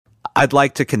I'd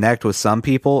like to connect with some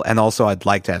people, and also I'd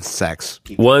like to have sex.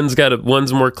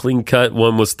 One's more clean cut.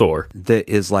 One was Thor. That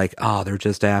is like, oh, they're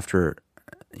just after,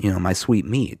 my sweet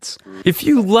meats. If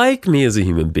you like me as a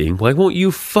human being, why won't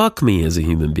you fuck me as a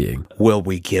human being? Will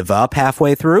we give up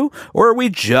halfway through, or are we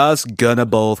just gonna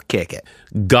both kick it?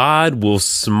 God will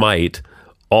smite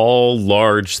all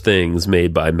large things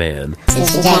made by man.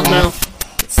 Sushi jackknife.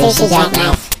 Sushi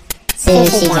jackknife.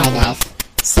 Sushi jackknife.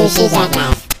 Sushi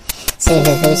jackknife.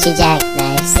 Sushi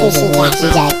jackknife. Sushi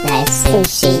jackknife.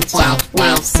 Sushi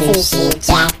jackknife. Sushi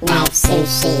jackknife.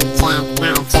 Sushi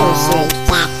jackknife.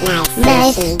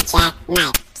 Sushi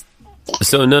jackknife.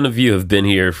 So none of you have been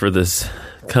here for this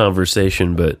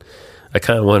conversation, but I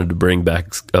kind of wanted to bring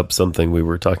back up something we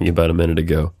were talking about a minute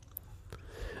ago.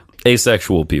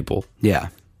 Asexual people. Yeah.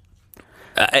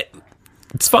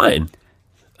 It's fine.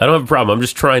 I don't have a problem. I'm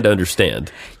just trying to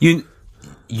understand.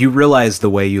 You realize the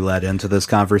way you led into this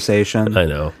conversation? I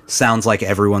know. Sounds like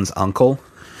everyone's uncle.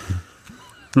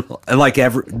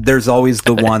 There's always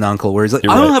the one uncle where he's like,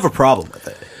 I don't have a problem with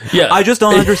it. Yeah. I just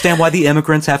don't understand why the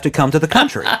immigrants have to come to the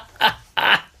country.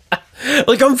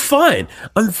 Like, I'm fine.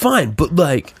 But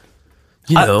like,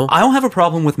 I don't have a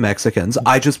problem with Mexicans.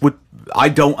 I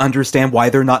don't understand why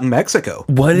they're not in Mexico.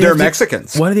 They're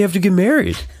Mexicans. Why do they have to get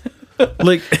married?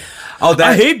 Like,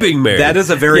 I hate being married. That is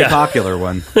a very popular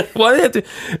one. Why do they have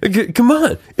to? Come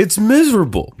on, it's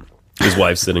miserable. His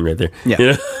wife's sitting right there.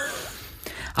 Yeah.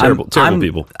 Terrible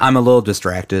people. I'm a little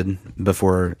distracted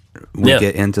before we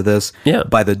get into this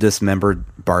by the dismembered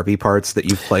Barbie parts that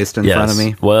you've placed in front of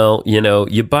me. Well,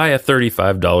 you buy a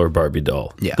 $35 Barbie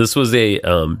doll. Yeah. This was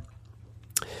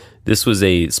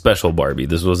a special Barbie.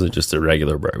 This wasn't just a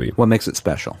regular Barbie. What makes it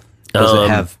special? Does it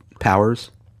have powers?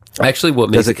 Actually,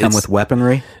 does it come with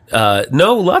weaponry?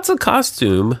 No, lots of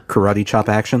costume. Karate chop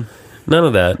action? None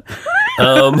of that.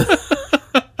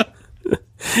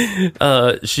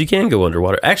 She can go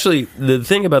underwater. Actually, the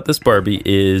thing about this Barbie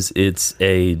is it's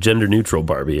a gender neutral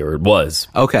Barbie, or it was.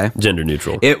 Okay. Gender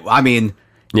neutral.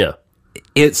 Yeah.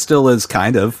 It still is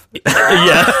kind of.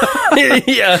 Yeah.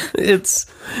 Yeah.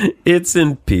 It's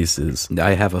in pieces.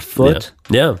 I have a foot.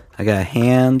 Yeah. I got a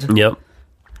hand. Yep.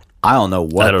 I don't know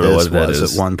what this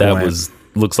was at one point. That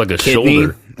looks like a Kidney?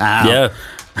 shoulder. Yeah.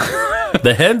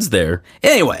 The head's there.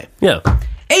 Anyway. Yeah.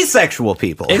 Asexual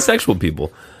people.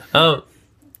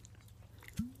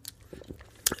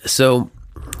 So,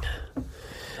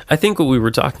 I think what we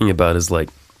were talking about is like,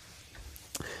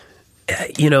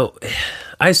 I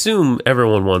assume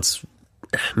everyone wants,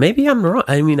 maybe I'm wrong.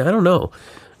 I mean, I don't know.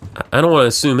 I don't want to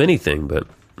assume anything, but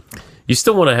you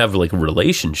still want to have like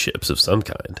relationships of some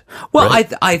kind. Well,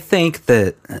 right? I think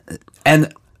that,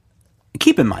 and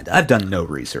keep in mind, I've done no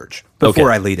research before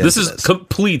I lead into this. This is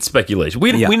complete speculation.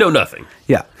 We know nothing.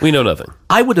 Yeah. We know nothing.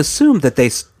 I would assume that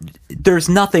there's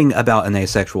nothing about an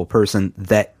asexual person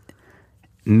that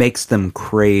makes them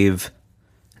crave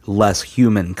less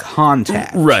human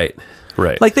contact. Right.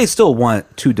 Like, they still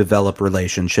want to develop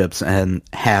relationships and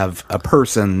have a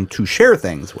person to share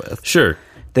things with. Sure.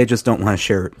 They just don't want to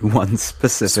share one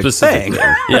specific thing.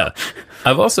 Yeah.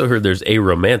 I've also heard there's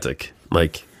aromantic,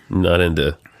 like, not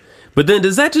into... But then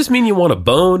does that just mean you want a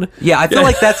bone? Yeah, I feel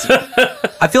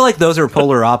like those are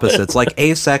polar opposites. Like,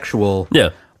 asexual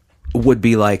would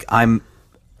be like, I'm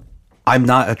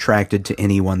not attracted to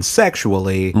anyone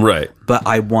sexually. Right. But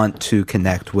I want to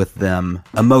connect with them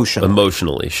emotionally.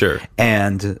 Emotionally, sure.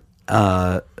 And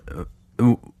a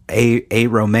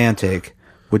romantic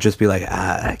would just be like,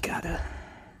 I gotta,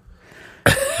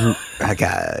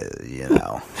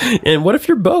 And what if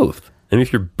you're both? I mean,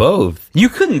 if you're both... You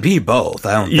couldn't be both,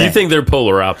 I don't think. You think they're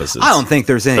polar opposites? I don't think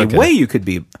there's any way you could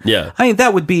be... Yeah. I mean,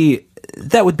 that would be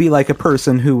like a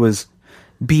person who was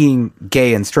being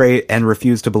gay and straight and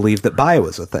refused to believe that bi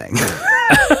was a thing.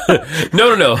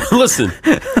 No. Listen,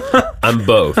 I'm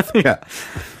both. Yeah.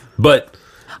 But...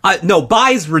 no,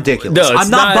 bi's ridiculous. No, I'm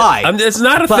not bi. It's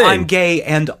not a but thing. I'm gay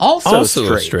and also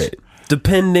straight.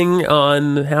 Depending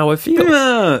on how I feel.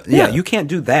 Yeah, you can't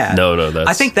do that. No,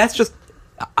 that's...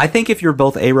 I think if you're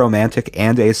both aromantic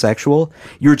and asexual,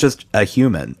 you're just a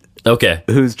human. Okay.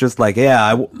 Who's just like,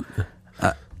 I'd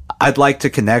like to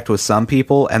connect with some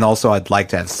people, and also I'd like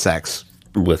to have sex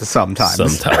with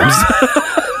sometimes.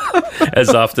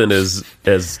 As often as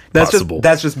possible.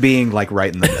 That's just being like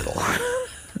right in the middle.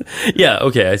 Yeah,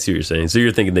 okay, I see what you're saying. So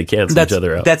you're thinking they cancel each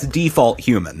other out. That's default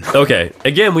human. Okay.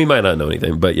 Again, we might not know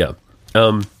anything, but yeah.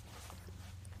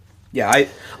 Yeah,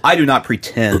 I do not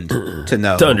pretend to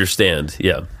know. To understand,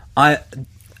 yeah. I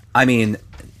mean,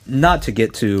 not to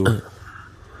get to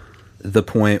the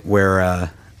point where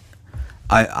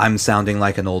I'm sounding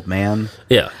like an old man.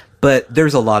 Yeah. But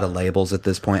there's a lot of labels at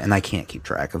this point, and I can't keep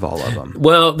track of all of them.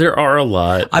 Well, there are a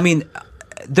lot. I mean,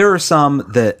 there are some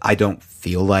that I don't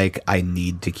feel like I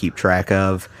need to keep track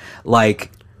of.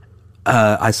 Like,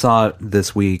 I saw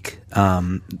this week,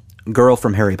 girl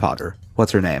from Harry Potter.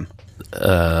 What's her name?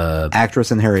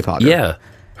 Actress in Harry Potter. Yeah.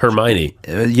 Hermione.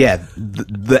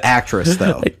 The actress,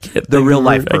 though. The real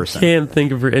life person. I can't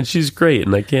think of her, and she's great,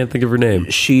 and I can't think of her name.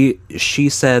 She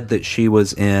said that she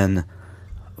was in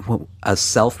a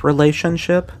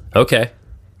self-relationship. Okay.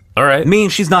 All right. Meaning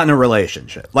she's not in a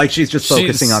relationship. Like, she's just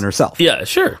focusing on herself. Yeah,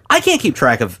 sure. I can't keep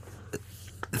track of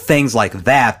things like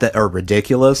that are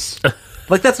ridiculous.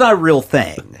 Like, that's not a real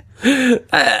thing.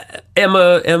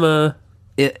 Emma.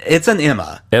 It's an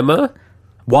Emma. Emma?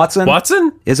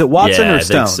 Watson? Is it Watson or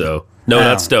Stone? I think so. No,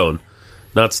 not Stone.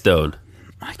 Not Stone.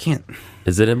 I can't...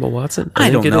 Is it Emma Watson?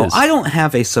 I don't know. I don't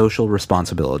have a social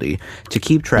responsibility to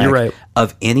keep track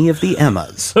of any of the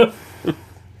Emmas.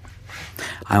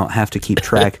 I don't have to keep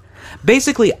track.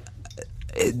 Basically,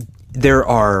 there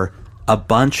are a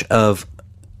bunch of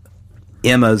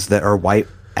Emmas that are white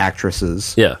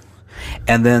actresses. Yeah.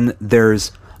 And then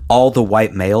there's all the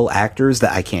white male actors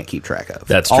that I can't keep track of.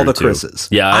 That's all true, the too. Chris's.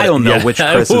 Yeah, I don't know which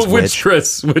Chris is which.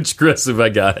 Which Chris have I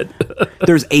got?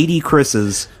 There's 80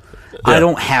 Chris's. Yeah. I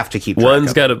don't have to keep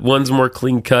track of. One's more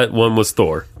clean cut. One was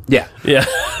Thor. Yeah.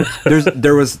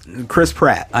 There was Chris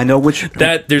Pratt. I know which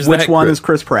one is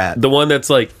Chris Pratt. The one that's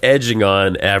like edging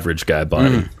on average guy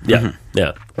body. Yeah,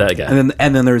 that guy.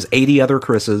 And then there's 80 other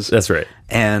Chris's. That's right.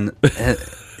 And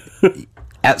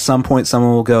at some point,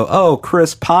 someone will go, "Oh,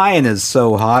 Chris Pine is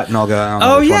so hot," and I'll go, "I don't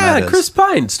know which one that is." Chris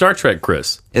Pine, Star Trek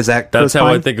Chris. Is that? That's Chris how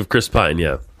Pine? I think of Chris Pine.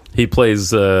 Yeah, he plays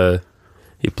the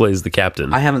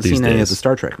captain. I haven't seen any of the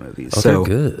Star Trek movies. Oh, so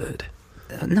they're good.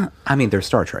 No, I mean they're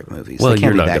Star Trek movies. Well,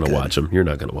 you're not going to watch them. You're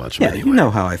not going to watch them. Yeah, anyway. You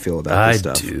know how I feel about this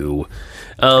stuff. I do.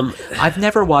 I've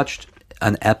never watched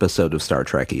an episode of Star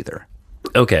Trek either.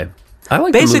 Okay, I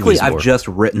like. Basically, the I've more. just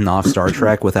written off Star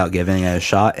Trek without giving it a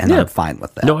shot, and I'm fine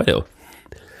with that. No, I know.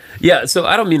 Yeah, so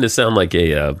I don't mean to sound like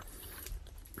a,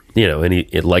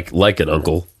 like an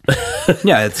uncle.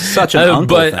 Yeah, it's such an uncle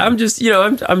but thing. I'm just,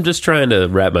 I'm just trying to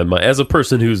wrap my mind as a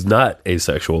person who's not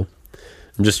asexual.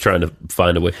 I'm just trying to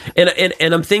find a way,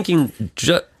 and I'm thinking,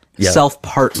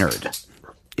 self-partnered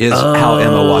is how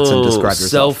Emma Watson described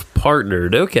herself.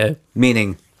 Self-partnered, okay,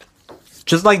 meaning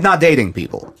just like not dating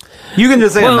people. You can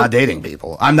just say I'm not dating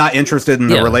people. I'm not interested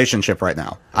in a relationship right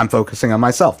now. I'm focusing on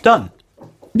myself. Done.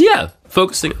 Yeah,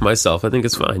 focusing on myself. I think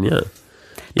it's fine. Yeah,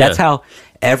 that's how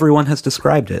everyone has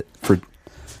described it for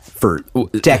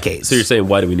decades. So you're saying,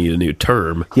 why do we need a new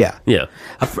term? Yeah. Yeah.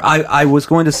 I was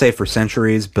going to say for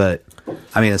centuries, but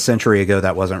I mean, a century ago,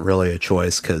 that wasn't really a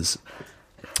choice because,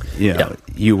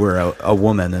 you were a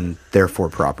woman and therefore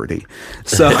property.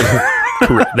 So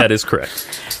correct. That is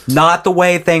correct. Not the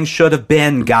way things should have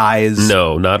been, guys.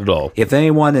 No, not at all. If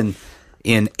anyone in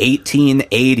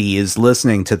 1880 is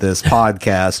listening to this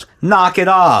podcast, knock it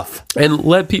off. And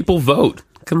let people vote.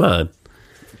 Come on.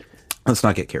 Let's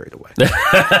not get carried away.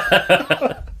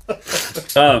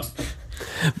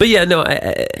 But yeah, no,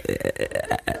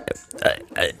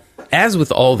 as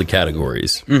with all the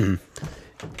categories,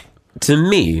 to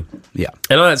me, and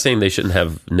I'm not saying they shouldn't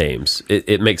have names.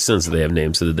 It makes sense that they have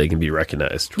names so that they can be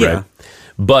recognized, right? Yeah.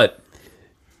 But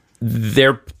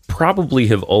there probably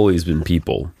have always been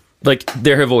people, like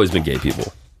there have always been gay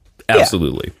people.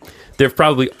 Absolutely. Yeah. There have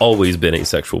probably always been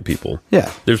asexual people.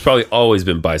 Yeah. There's probably always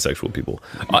been bisexual people.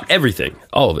 Everything.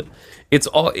 All of it. It's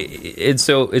all. And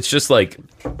so it's just like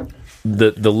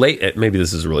the late. Maybe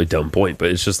this is a really dumb point, but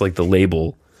it's just like the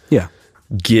label. Yeah.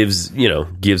 Gives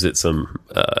it some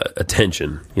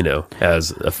attention. As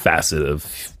a facet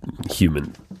of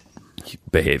human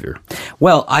behavior.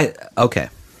 Well, okay.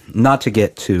 Not to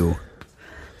get too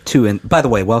in. By the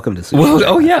way, welcome to Sushi. Well,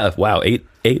 oh yeah. Wow. 8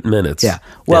 minutes. Yeah.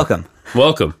 Welcome. Yeah.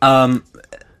 Welcome.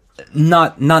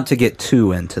 Not to get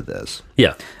too into this.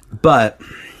 Yeah. But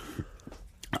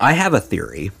I have a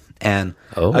theory, and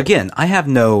again, I have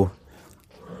no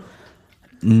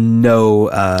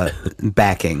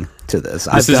backing to this.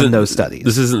 I've done no studies.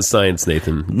 This isn't science,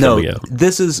 Nathan. No, coming out.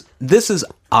 this is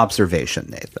observation,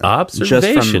 Nathan.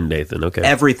 Observation, Nathan. Okay.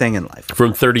 Everything in life.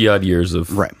 From 30 odd years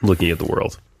of looking at the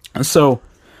world. So,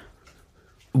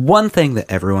 one thing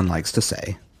that everyone likes to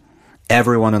say,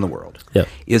 everyone in the world,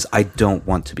 is I don't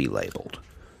want to be labeled.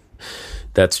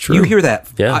 That's true. You hear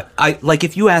that? Yeah. I like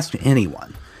if you ask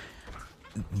anyone,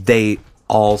 they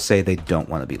all say they don't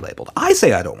want to be labeled. I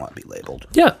say I don't want to be labeled.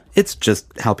 Yeah. It's just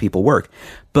how people work.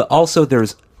 But also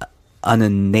there's an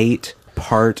innate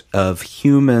part of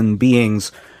human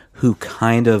beings who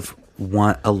kind of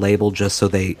want a label just so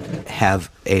they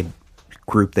have a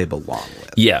group they belong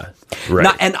with. Yeah. Right.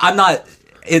 And I'm not,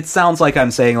 it sounds like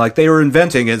I'm saying like they were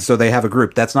inventing it so they have a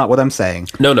group. That's not what I'm saying.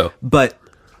 No. But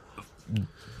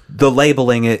the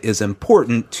labeling it is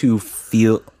important to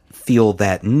feel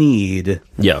that need.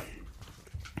 Yeah.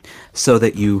 So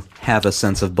that you have a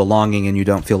sense of belonging and you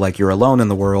don't feel like you're alone in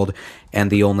the world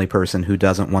and the only person who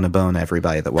doesn't want to bone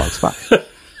everybody that walks by.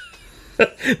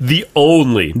 The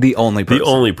only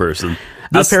person.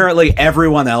 Apparently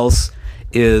everyone else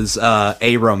is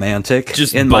aromantic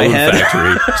Just in bone my head.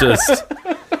 factory. Just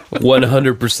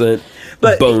 100%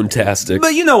 bone-tastic.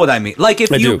 But you know what I mean. Like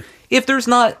if there's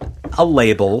not a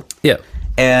label, yeah,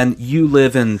 and you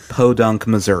live in Podunk,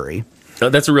 Missouri.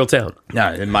 That's a real town.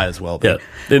 No, it might as well be. Yeah,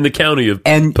 in the county of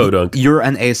and Podunk. You're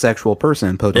an asexual person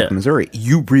in Podunk, Missouri.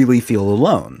 You really feel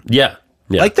alone. Yeah.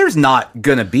 Like there's not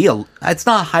going to be it's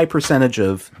not a high percentage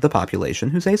of the population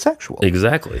who's asexual.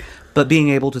 Exactly. But being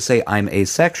able to say I'm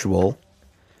asexual,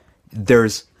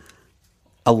 there's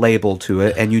a label to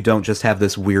it, and you don't just have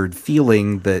this weird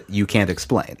feeling that you can't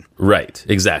explain. Right.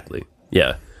 Exactly.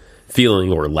 Yeah.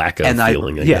 Feeling or lack of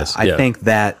feeling, I guess. I think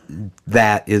that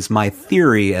is my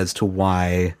theory as to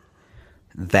why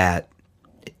these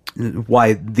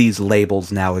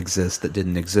labels now exist that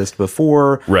didn't exist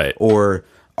before. Right. Or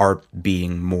are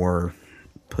being more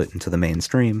put into the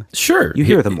mainstream. Sure. You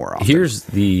hear them more often. Here's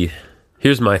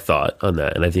my thought on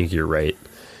that, and I think you're right.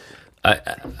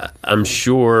 I'm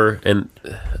sure, and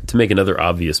to make another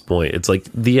obvious point, it's like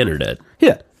the internet.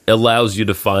 Yeah. Allows you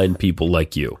to find people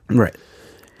like you. Right.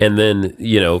 And then,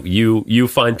 you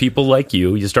find people like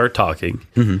you start talking,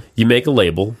 you make a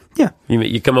label. Yeah.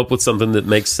 You come up with something that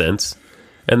makes sense.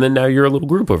 And then now you're a little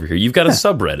group over here. You've got a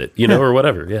subreddit, or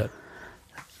whatever. Yeah.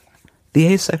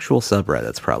 The asexual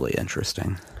subreddit's probably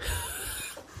interesting.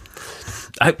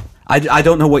 I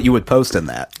don't know what you would post in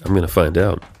that. I'm going to find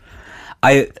out.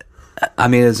 I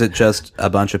mean, is it just a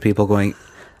bunch of people going,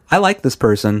 I like this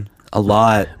person a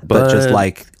lot, but just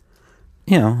like,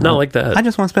 not like that. I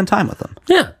just want to spend time with them.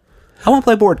 Yeah. I want to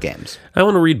play board games. I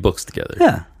want to read books together.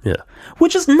 Yeah. Yeah.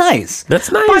 Which is nice.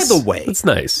 That's nice. By the way. That's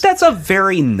nice. That's a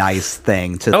very nice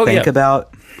thing to think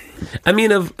about. I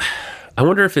mean, I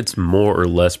wonder if it's more or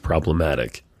less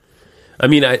problematic. I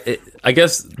mean, I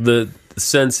guess the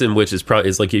sense in which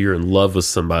is like you're in love with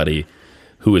somebody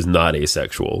who is not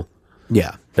asexual.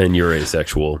 Yeah. And you're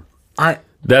asexual.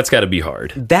 That's got to be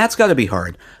hard. That's got to be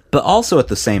hard. But also at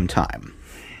the same time,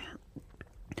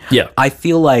 yeah, I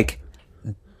feel like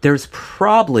there's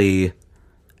probably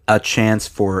a chance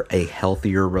for a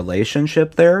healthier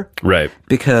relationship there. Right.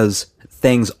 Because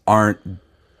things aren't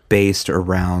based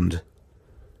around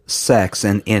sex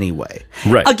in any way.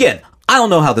 Right. Again, I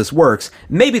don't know how this works.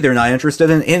 Maybe they're not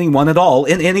interested in anyone at all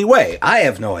in any way. I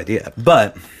have no idea.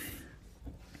 But,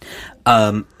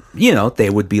 they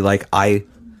would be like, I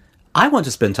want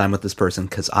to spend time with this person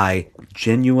because I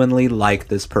genuinely like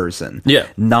this person. Yeah.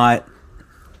 Not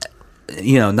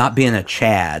being a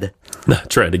Chad. Not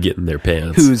trying to get in their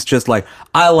pants. Who's just like,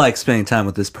 I like spending time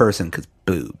with this person because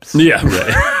boobs. Yeah,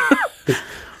 right.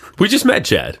 We just met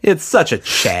Chad. It's such a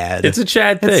Chad. It's a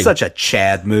Chad thing. It's such a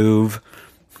Chad move.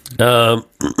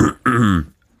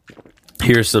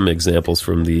 Here's some examples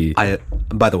from the...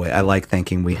 By the way, I like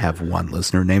thinking we have one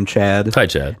listener named Chad. Hi,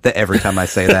 Chad. That every time I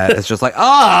say that, it's just like,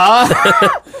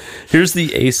 ah! Here's the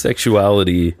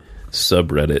asexuality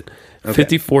subreddit. Okay.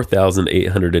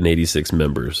 54,886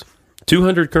 members.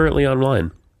 200 currently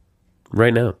online.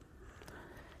 Right now.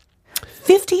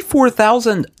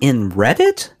 54,000 in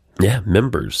Reddit? Yeah,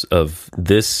 members of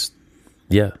this,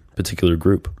 particular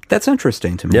group. That's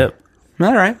interesting to me. Yeah.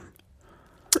 All right.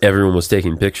 Everyone was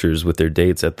taking pictures with their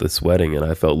dates at this wedding, and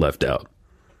I felt left out.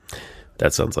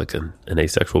 That sounds like an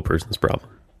asexual person's problem.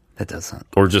 That doesn't.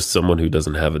 Or just someone who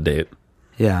doesn't have a date.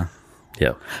 Yeah.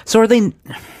 Yeah. So are they...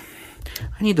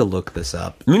 I need to look this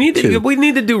up. We need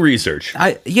to do research.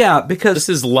 Because... This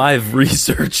is live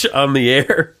research on the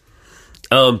air.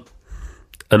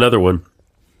 Another one.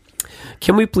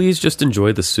 Can we please just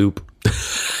enjoy the soup?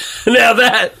 Now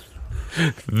that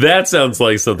sounds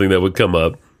like something that would come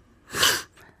up.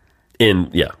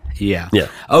 Yeah.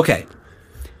 Okay.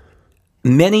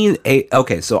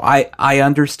 So I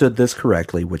understood this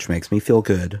correctly, which makes me feel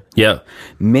good. Yeah.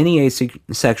 Many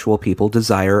asexual people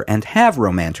desire and have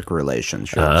romantic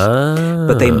relationships,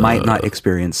 but they might not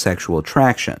experience sexual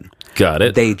attraction. Got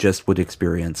it. They just would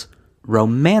experience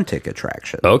romantic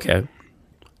attraction. Okay.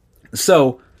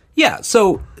 So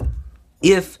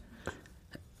if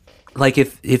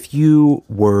you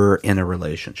were in a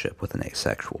relationship with an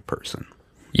asexual person,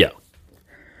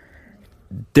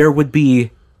 there would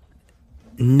be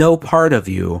no part of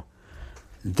you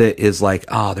that is like,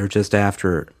 oh, they're just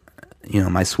after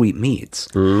my sweet meats.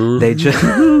 They just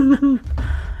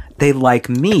they like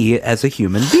me as a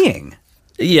human being.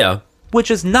 Yeah. Which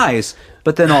is nice,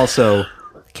 but then also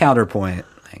counterpoint,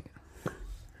 like,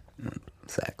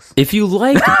 sex. If you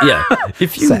like,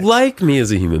 if you Sex. like me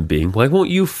as a human being, why won't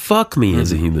you fuck me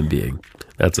as a human being?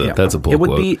 That's a pull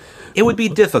quote. It would be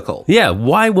difficult. Yeah,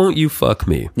 why won't you fuck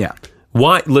me? Yeah.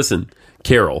 Why? Listen,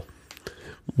 Carol,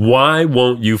 why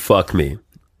won't you fuck me?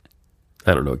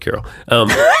 I don't know, Carol.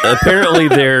 Apparently,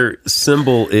 their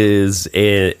symbol is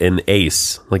an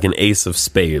ace, like an ace of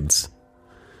spades.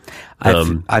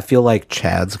 I feel like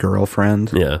Chad's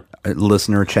girlfriend,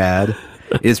 listener Chad,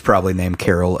 is probably named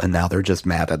Carol, and now they're just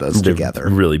mad at us together.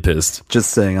 Really pissed.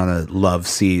 Just sitting on a love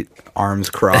seat,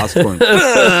 arms crossed, going,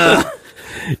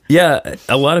 Yeah,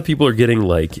 a lot of people are getting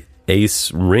like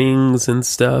ace rings and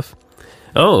stuff.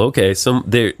 Oh, okay. So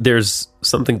there's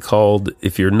something called,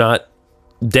 if you're not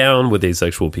down with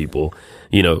asexual people,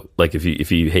 like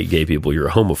if you hate gay people, you're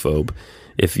a homophobe.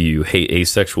 If you hate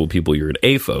asexual people, you're an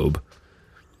aphobe.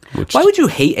 Why would you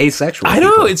hate asexual I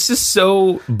people? know, it's just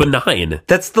so benign.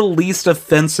 That's the least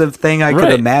offensive thing I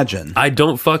could imagine. I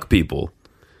don't fuck people.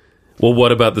 Well,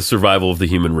 what about the survival of the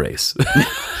human race?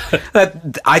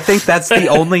 I think that's the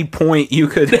only point you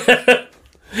could...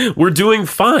 We're doing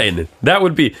fine. That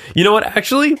would be... You know what?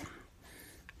 Actually,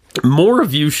 more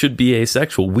of you should be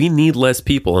asexual. We need less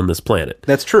people on this planet.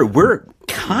 That's true. We're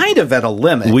kind of at a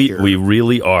limit here. We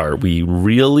really are. We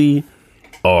really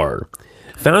are.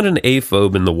 Found an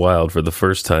aphobe in the wild for the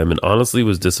first time and honestly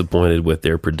was disappointed with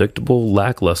their predictable,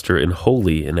 lackluster, and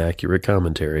wholly inaccurate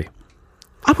commentary.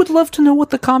 I would love to know what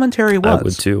the commentary was.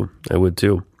 I would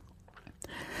too.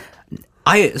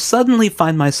 I suddenly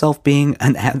find myself being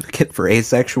an advocate for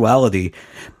asexuality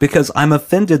because I'm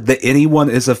offended that anyone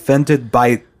is offended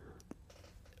by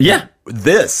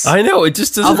this. I know, it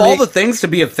just doesn't Of all the things to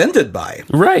be offended by.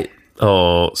 Right.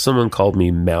 Oh, someone called me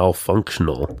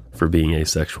malfunctional for being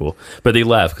asexual. But they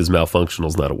laugh because malfunctional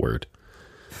is not a word.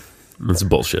 That's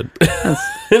bullshit.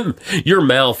 You're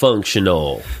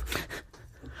malfunctional.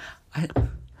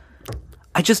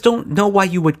 I just don't know why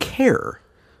you would care.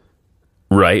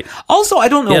 Right. Also, I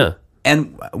don't know. Yeah.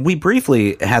 And we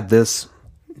briefly had this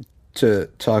to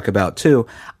talk about too.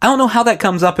 I don't know how that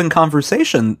comes up in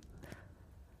conversation.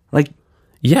 Like,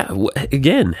 yeah.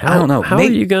 Again, I don't know. How are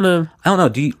you gonna? I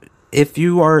don't know. If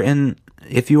you are an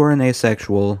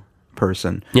asexual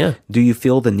person, do you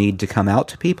feel the need to come out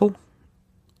to people?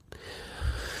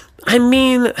 I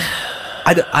mean,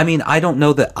 I don't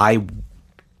know that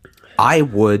I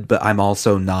would, but I'm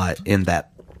also not in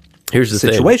that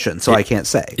situation, so I can't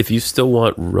say. If you still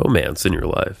want romance in your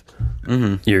life,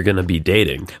 you're going to be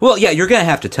dating. Well, yeah, you're going to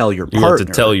have to tell your partner. You have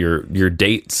to tell your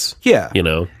dates. Yeah.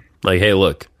 Like, hey,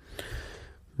 look,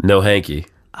 no hanky.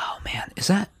 Oh, man. Is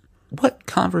that... What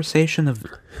conversation of...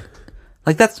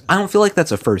 Like, that's... I don't feel like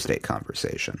that's a first date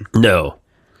conversation. No.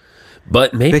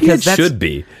 But maybe it should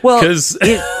be. Well,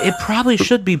 it probably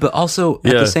should be, but also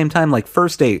at the same time, like,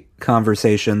 first date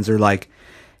conversations are like,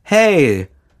 hey,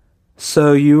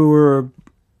 so you were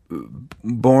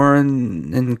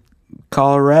born in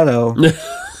Colorado.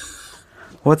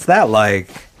 What's that like?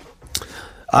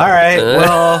 All right,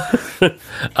 well...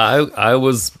 I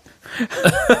was...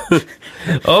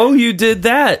 Oh, you did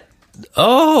that.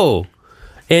 Oh,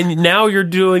 and now you're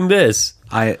doing this.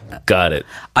 Got it.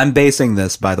 I'm basing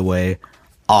this, by the way,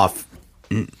 off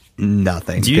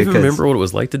nothing. Do you even remember what it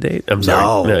was like to date? I'm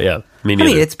sorry. No, yeah. Me neither.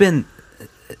 I mean, it's been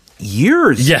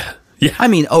years. Yeah. I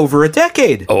mean, over a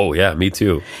decade. Oh, yeah, me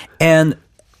too. And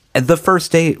the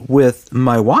first date with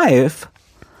my wife,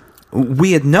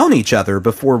 we had known each other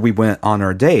before we went on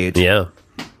our date. Yeah.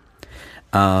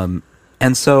 And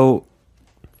so...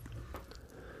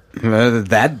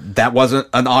 that wasn't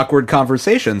an awkward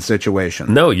conversation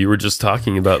situation. No, you were just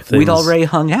talking about things. We'd already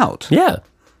hung out. Yeah.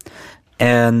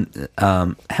 And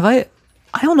have I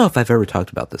don't know if I've ever talked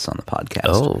about this on the podcast.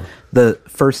 Oh. The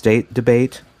first date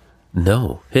debate.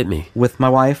 No, hit me. With my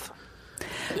wife.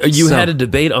 You had a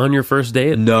debate on your first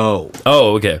date? No.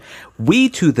 Oh, okay. We,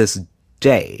 to this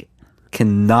day,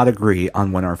 cannot agree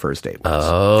on when our first date was.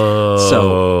 Oh, so,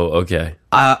 okay.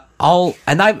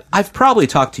 I've probably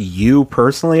talked to you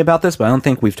personally about this, but I don't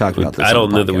think we've talked about this. I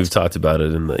don't know that we've talked about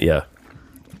it in the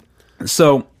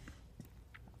So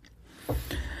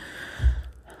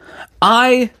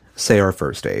I say our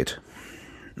first date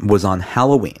was on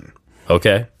Halloween.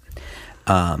 Okay.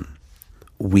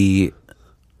 We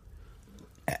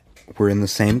were in the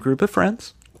same group of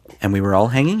friends, and we were all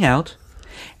hanging out.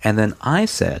 And then I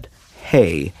said,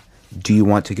 hey, do you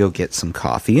want to go get some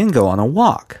coffee and go on a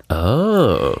walk?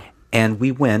 Oh. And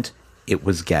we went It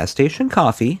was gas station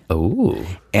coffee. Oh.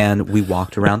 And we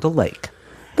walked around a lake.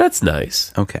 That's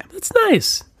nice. Okay. That's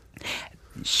nice.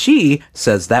 She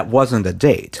says that wasn't a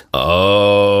date.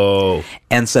 Oh.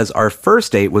 And says our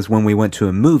first date was when we went to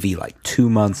a movie like 2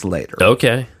 months later.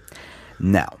 Okay.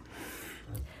 Now,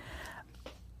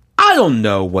 I don't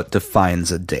know what defines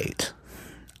a date.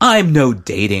 I'm no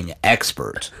dating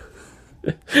expert.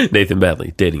 Nathan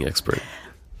Badley, dating expert.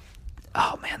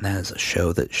 Oh man, that is a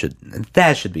show that should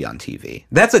be on TV.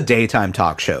 That's a daytime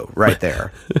talk show right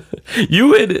there. You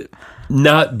would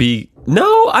not be...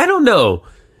 No, I don't know.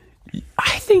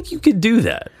 I think you could do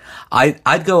that.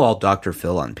 I'd go all Dr.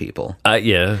 Phil on people.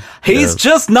 Yeah. He's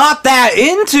just not that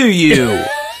into you.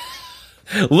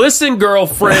 Listen,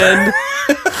 girlfriend.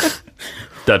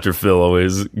 Dr. Phil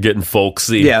always getting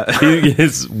folksy. Yeah.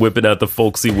 He's whipping out the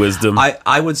folksy wisdom.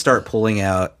 I would start pulling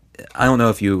out... I don't know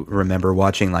if you remember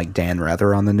watching like Dan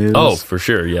Rather on the news. Oh, for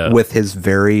sure, yeah. With his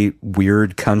very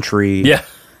weird country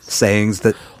sayings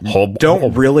that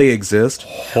don't really exist.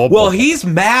 Well, he's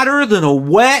madder than a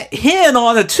wet hen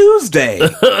on a Tuesday.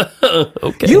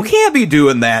 Okay. You can't be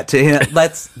doing that to him.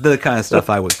 That's the kind of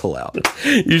stuff I would pull out.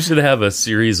 You should have a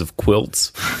series of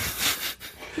quilts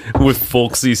with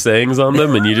folksy sayings on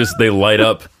them, and they light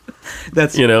up.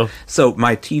 That's, So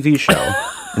my TV show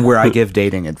where I give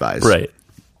dating advice. Right.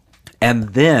 And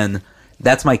then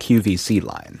that's my QVC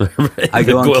line. Right, I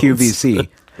go on quilts. QVC.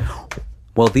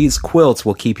 Well, these quilts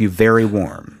will keep you very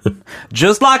warm.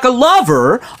 Just like a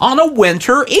lover on a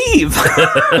winter eve.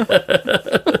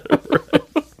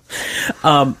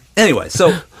 Anyway,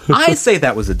 so I say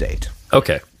that was a date.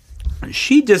 Okay.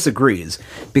 She disagrees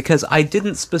because I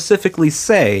didn't specifically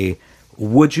say,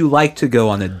 would you like to go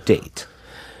on a date?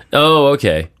 Oh,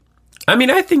 okay. I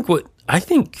mean, I think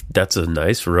that's a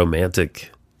nice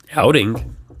romantic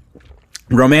outing.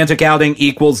 Romantic outing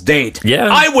equals date. Yeah.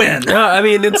 I win. I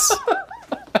mean, it's...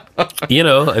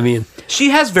 She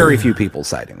has very few people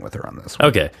siding with her on this one.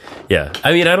 Okay. Yeah.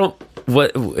 I mean, I don't...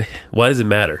 Why does it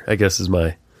matter? I guess is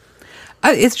my...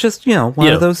 It's just, one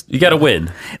of those... You gotta win.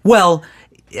 Well,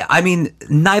 I mean,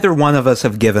 neither one of us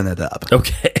have given it up.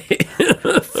 Okay.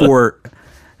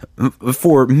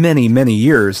 for many, many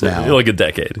years now. Like a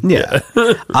decade. Yeah.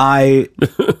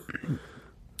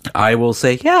 I will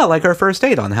say, yeah, like our first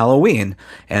date on Halloween.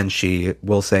 And she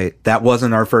will say, that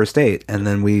wasn't our first date. And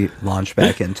then we launch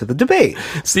back into the debate.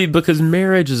 See, because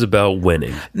marriage is about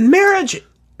winning. Marriage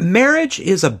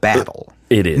is a battle.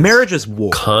 It is. Marriage is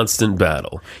war. Constant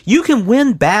battle. You can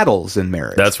win battles in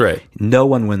marriage. That's right. No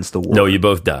one wins the war. No, you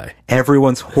both die.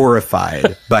 Everyone's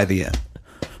horrified by the end.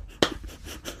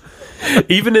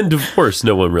 Even in divorce,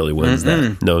 no one really wins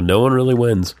that. No one really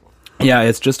wins. Yeah,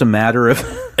 it's just a matter of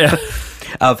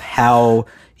of how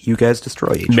you guys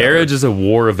destroy each other. Marriage is a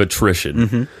war of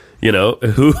attrition.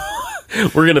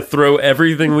 Mm-hmm. We're going to throw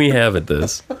everything we have at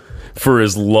this for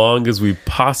as long as we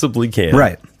possibly can.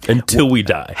 Right. Until we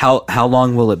die. How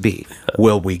long will it be?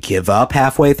 Will we give up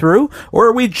halfway through, or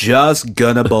are we just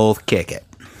gonna both kick it?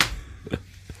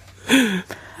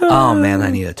 Oh man, I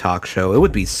need a talk show. It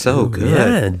would be so good.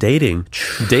 Yeah,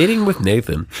 dating with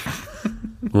Nathan.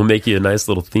 We'll make you a nice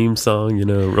little theme song.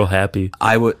 Real happy.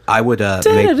 I would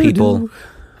make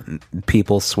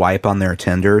people swipe on their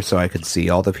Tinder so I could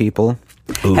see all the people.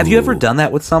 Ooh. Have you ever done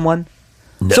that with someone?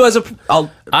 No. So as a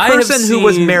person who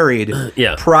was married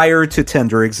prior to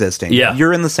Tinder existing,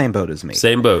 you're in the same boat as me.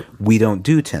 Same boat. We don't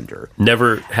do Tinder.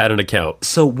 Never had an account.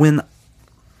 So when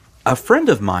a friend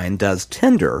of mine does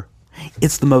Tinder,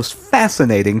 it's the most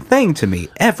fascinating thing to me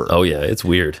ever. Oh yeah, it's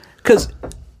weird. Because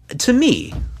to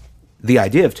me, the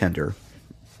idea of Tinder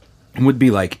would be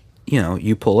like,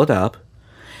 you pull it up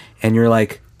and you're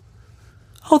like,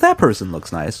 oh, that person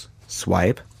looks nice.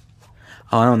 Swipe.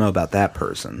 Oh, I don't know about that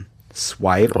person.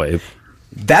 Swipe.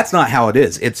 That's not how it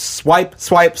is. It's swipe,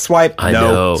 swipe, swipe. I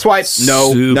know. Swipe.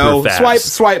 No. Super no.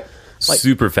 fast. Swipe. Swipe.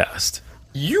 Super fast.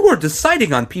 You are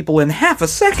deciding on people in half a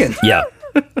second. Yeah.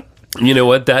 You know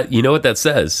what that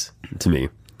says to me?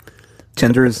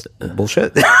 Tinder's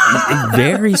bullshit.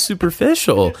 Very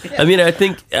superficial. I mean, I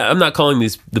think I'm not calling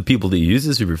the people that use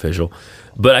it superficial,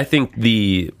 but I think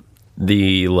the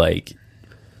like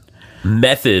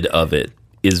method of it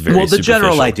is very well, the superficial.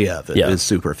 general idea of it is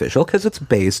superficial because it's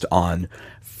based on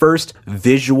first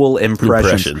visual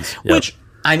impressions. Which,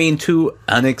 I mean, to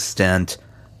an extent,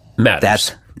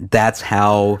 matters. That's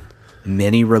how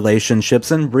many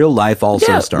relationships in real life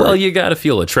also start. Well, you got to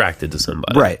feel attracted to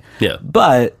somebody. Right. Yeah.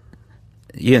 But,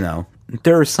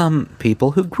 there are some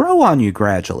people who grow on you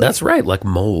gradually. That's right, like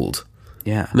mold.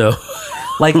 Yeah. No.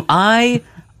 Like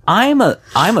I'm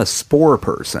a spore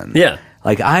person. Yeah.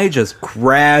 Like I just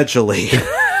gradually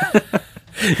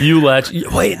You latch.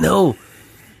 Wait, no.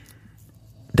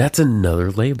 That's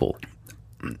another label.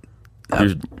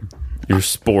 Your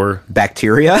spore.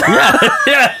 Bacteria?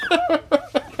 Yeah.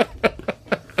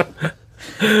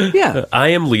 Yeah. I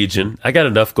am Legion. I got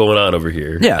enough going on over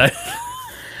here. Yeah.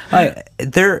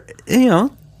 They're,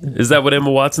 Is that what Emma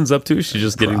Watson's up to? She's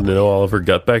just getting to know all of her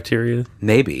gut bacteria?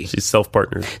 maybe. She's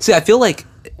self-partnered. See, I feel like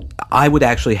I would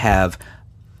actually have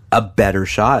a better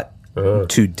shot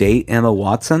to date Emma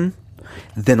Watson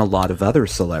than a lot of other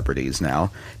celebrities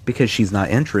now because she's not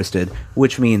interested,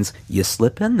 which means you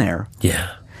slip in there.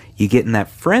 Yeah. You get in that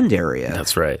friend area.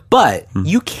 That's right. But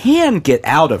you can get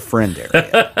out of friend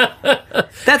area.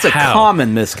 That's a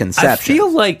common misconception. I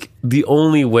feel like the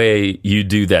only way you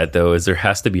do that, though, is there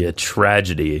has to be a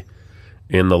tragedy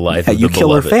in the life of the you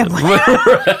kill her beloved.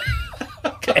 family.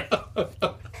 Okay.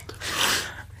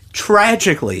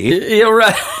 Tragically. Yeah,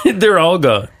 right. They're all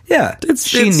gone. Yeah.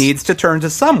 She needs to turn to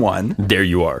someone. There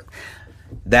you are.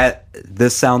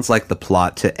 This sounds like the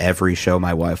plot to every show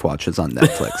my wife watches on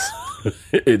Netflix.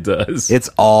 It does. It's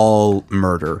all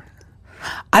murder.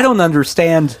 I don't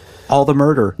understand all the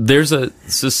murder. There's a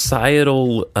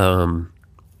societal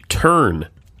turn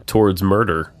towards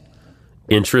murder,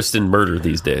 interest in murder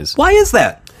these days. Why is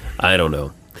that? I don't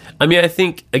know. I mean, I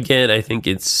think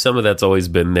it's some of that's always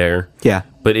been there. Yeah.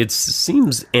 But it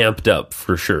seems amped up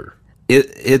for sure.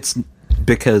 It's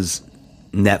because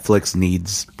Netflix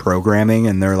needs programming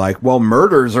and they're like, well,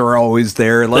 murders are always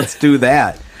there. Let's do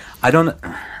that.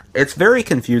 It's very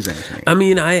confusing to me. I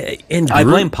mean, I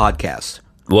blame podcasts.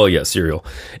 Well, yeah, serial.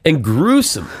 And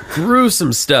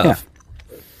gruesome stuff.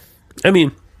 Yeah. I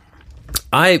mean,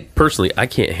 I personally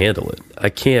can't handle it. I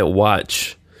can't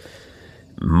watch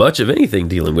much of anything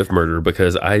dealing with murder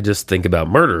because I just think about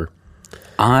murder.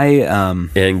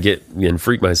 And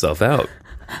freak myself out.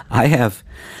 I have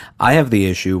the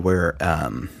issue where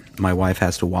my wife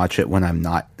has to watch it when I'm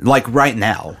not, like right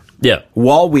now. Yeah.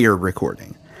 While we are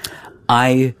recording.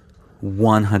 I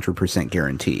 100%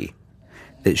 guarantee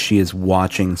that she is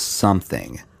watching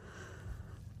something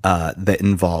that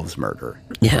involves murder.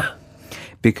 Yeah.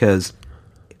 Because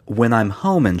when I'm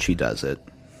home and she does it,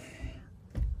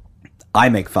 I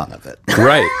make fun of it.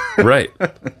 Right.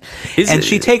 And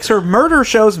she takes her murder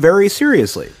shows very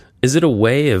seriously. Is it a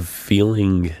way of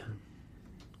feeling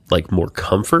like more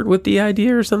comfort with the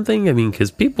idea or something? I mean,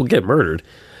 because people get murdered.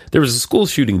 There was a school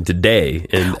shooting today,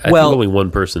 and I think only one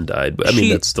person died. But I mean,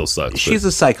 that still sucks. She's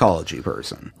a psychology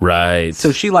person. Right.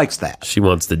 So she likes that. She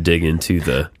wants to dig into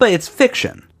the... But it's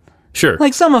fiction. Sure.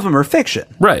 Like, some of them are fiction.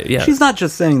 Right, yeah. She's not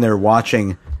just sitting there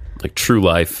watching... Like, true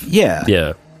life. Yeah.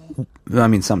 Yeah. I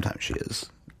mean, sometimes she is.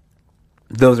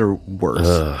 Those are worse.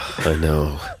 I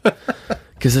know.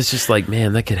 Because it's just like,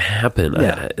 man, that could happen.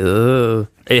 Yeah.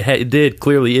 It did.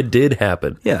 Clearly, it did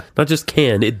happen. Yeah. Not just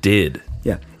can, it did.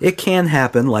 Yeah. It can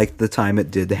happen like the time it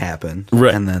did happen.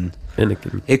 Right. And then and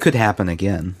it could happen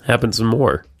again. Happen some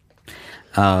more.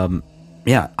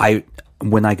 Yeah.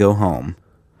 When I go home,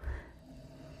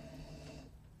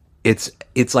 it's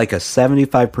like a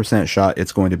 75% shot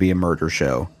it's going to be a murder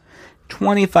show.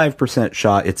 25%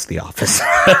 shot it's The Office.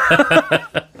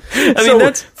 I mean,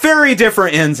 that's very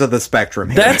different ends of the spectrum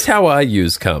here. That's how I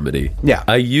use comedy. Yeah.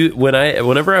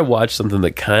 Whenever I watch something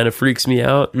that kind of freaks me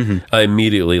out, I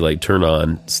immediately like turn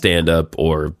on stand up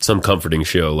or some comforting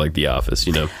show like The Office,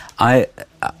 you know. I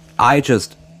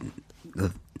just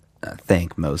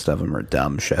think most of them are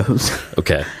dumb shows.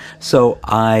 Okay. So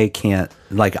I can't,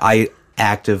 like, I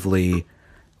actively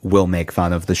will make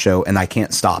fun of the show and I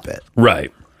can't stop it.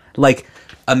 Right. Like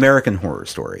American Horror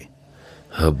Story.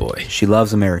 Oh boy. She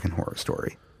loves American Horror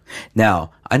Story.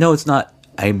 Now, I know it's not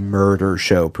a murder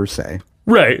show per se.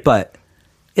 Right. But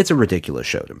it's a ridiculous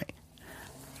show to me.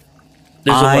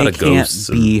 There's a lot of ghosts.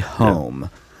 I can't be home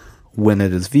when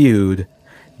it is viewed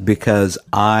because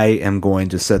I am going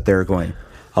to sit there going,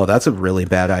 oh, that's a really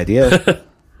bad idea.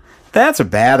 That's a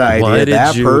bad idea.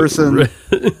 That person.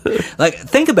 Like,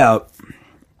 think about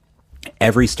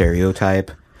every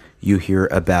stereotype you hear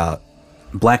about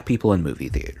black people in movie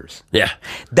theaters. Yeah.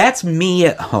 That's me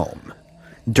at home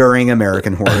during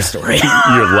American Horror Story.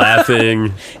 You're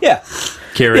laughing. Yeah.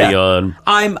 Carrying on.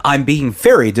 I'm being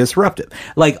very disruptive.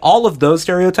 Like, all of those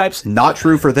stereotypes, not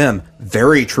true for them,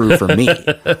 very true for me.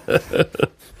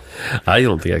 I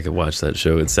don't think I could watch that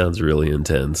show. It sounds really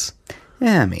intense.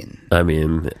 Yeah, I mean, I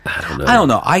don't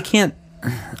know. I can't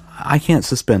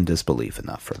suspend disbelief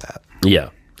enough for that. Yeah.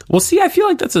 Well, see, I feel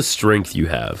like that's a strength you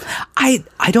have. I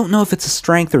don't know if it's a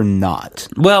strength or not.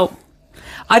 Well,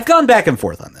 I've gone back and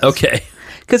forth on this. Okay.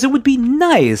 Because it would be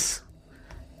nice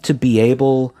to be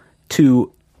able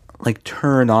to, like,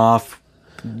 turn off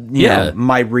you know,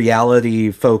 my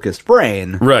reality-focused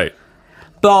brain. Right.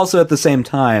 But also at the same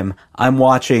time, I'm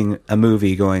watching a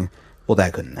movie going, well,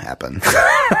 that couldn't happen.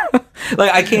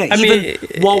 Like, I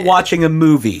can't while watching a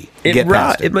movie get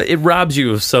past it. It robs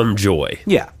you of some joy.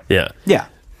 Yeah. Yeah. Yeah.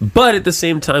 But at the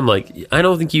same time, like, I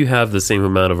don't think you have the same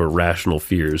amount of irrational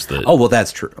fears that Oh, well,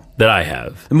 that's true. that I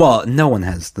have. Well, no one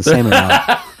has the same amount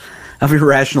of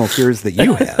irrational fears that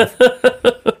you have.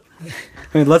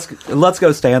 I mean, let's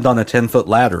go stand on a 10-foot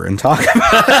ladder and talk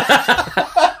about it.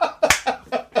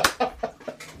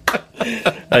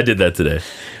 I did that today.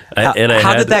 How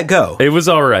did that go? It was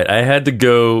all right. I had to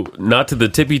go not to the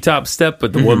tippy top step,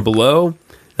 but the one below.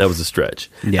 That was a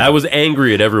stretch. Yeah. I was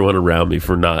angry at everyone around me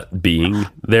for not being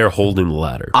there holding the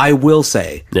ladder. I will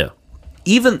say, Yeah.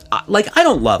 even, like, I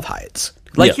don't love heights.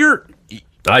 Like, Yeah.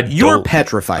 you're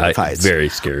petrified of heights. Very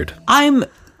scared. I don't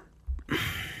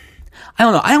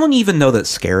know. I don't even know that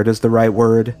scared is the right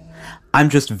word. I'm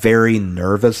just very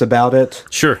nervous about it.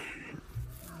 Sure.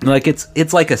 Like,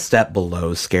 it's like a step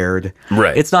below scared.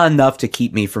 Right. It's not enough to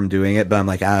keep me from doing it, but I'm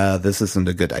like, this isn't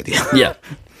a good idea. Yeah.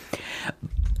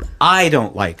 I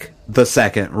don't like the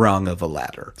second rung of a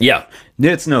ladder. Yeah.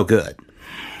 It's no good.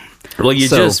 Well, you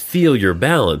So- just feel your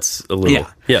balance a little.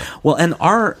 Yeah. Well, and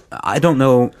I don't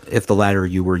know if the ladder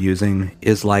you were using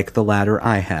is like the ladder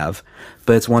I have,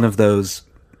 but it's one of those,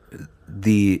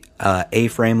 the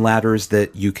A-frame ladders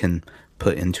that you can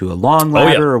put into a long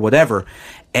ladder or whatever.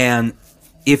 And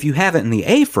if you have it in the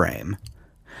A-frame,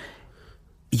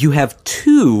 you have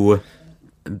two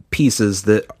pieces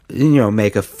that,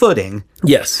 make a footing.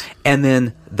 Yes. And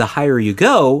then the higher you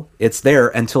go, it's there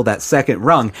until that second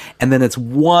rung. And then it's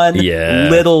one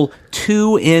little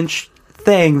 2-inch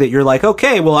thing that you're like,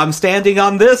 okay, well, I'm standing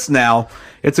on this now.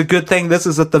 It's a good thing this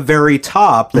is at the very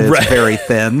top that it's very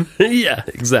thin. Yeah,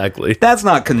 exactly. That's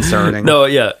not concerning. No,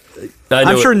 yeah.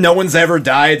 I'm sure no one's ever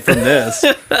died from this.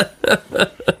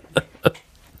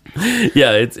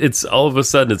 Yeah, it's all of a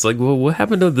sudden, it's like, well, what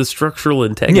happened to the structural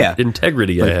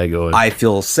integrity I had going? I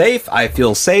feel safe. Not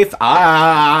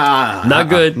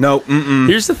good. No. Mm-mm.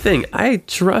 Here's the thing. I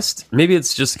trust, maybe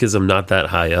it's just because I'm not that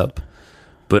high up,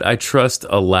 but I trust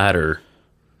a ladder,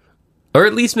 or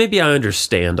at least maybe I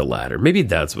understand a ladder. Maybe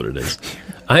that's what it is.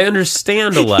 I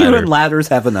understand a ladder. You and ladders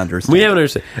have an understanding. We have an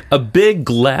understanding. A big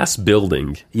glass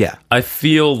building, Yeah. I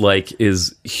feel like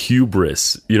is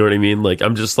hubris. You know what I mean? Like,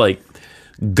 I'm just like,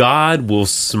 God will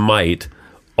smite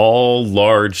all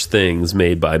large things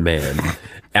made by man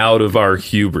out of our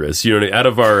hubris, out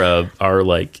of our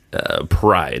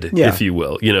pride, if you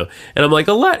will, And I'm like,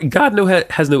 God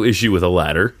has no issue with a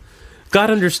ladder.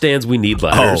 God understands we need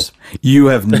ladders. Oh, you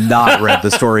have not read the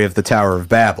story of the Tower of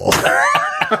Babel.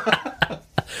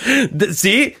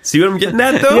 See what I'm getting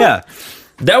at, though? Yeah.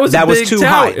 That was too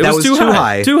high. It was too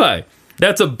high. Too high.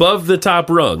 That's above the top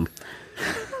rung.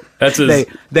 That's they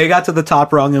got to the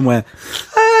top rung and went,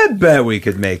 I bet we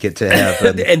could make it to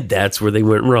heaven. And that's where they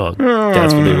went wrong.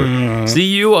 That's where they went. See,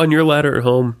 you on your ladder at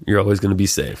home, you're always going to be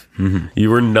safe. Mm-hmm.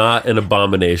 You are not an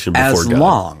abomination before as God.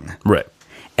 long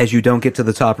as you don't get to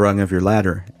the top rung of your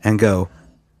ladder and go,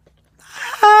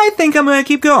 I think I'm going to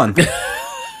keep going.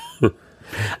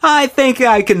 I think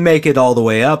I can make it all the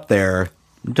way up there.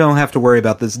 Don't have to worry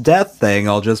about this death thing.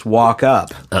 I'll just walk up.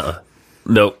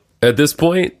 Nope. At this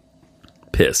point,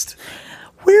 pissed.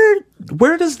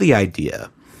 Where does the idea,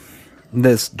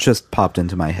 this just popped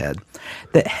into my head,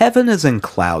 that heaven is in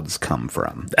clouds come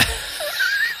from?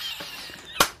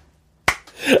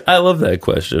 I love that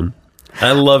question.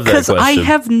 Because I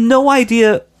have no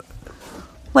idea.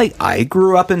 Like, I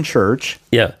grew up in church.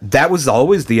 Yeah. That was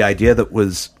always the idea that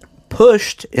was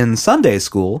pushed in Sunday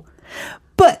school.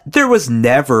 But there was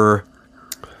never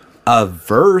a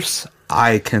verse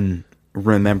I can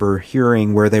remember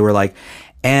hearing where they were like,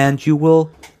 and you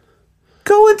will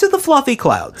go into the fluffy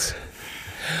clouds.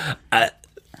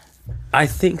 I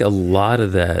think a lot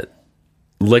of that,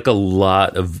 like a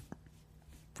lot of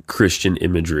Christian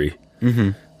imagery,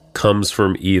 comes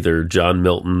from either John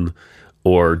Milton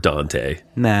or Dante.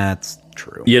 That's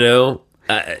true.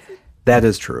 That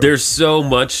is true. There's so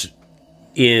much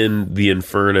in the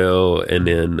Inferno and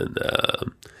in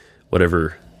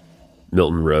whatever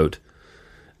Milton wrote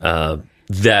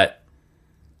that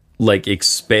like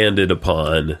expanded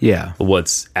upon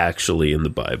what's actually in the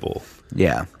Bible.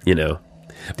 Yeah.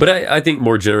 But I think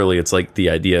more generally it's like the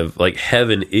idea of like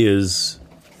heaven is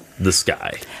the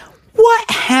sky.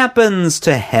 What happens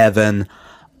to heaven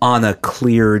on a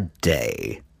clear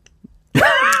day?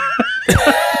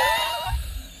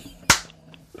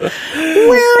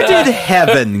 Where did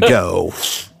heaven go?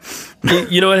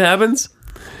 You know what happens?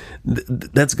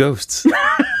 That's ghosts.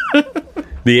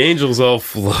 The angels all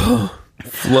float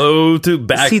flow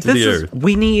back to the earth.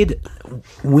 We need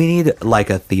like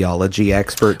a theology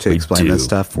expert to explain this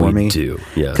stuff for me. We do,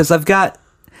 yeah. Because I've got...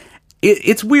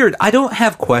 It's weird. I don't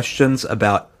have questions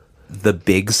about the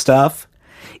big stuff.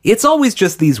 It's always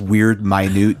just these weird,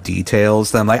 minute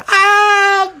details that I'm like,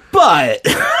 but...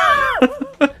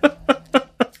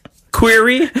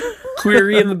 Query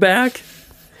in the back.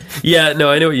 Yeah, no,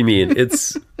 I know what you mean. It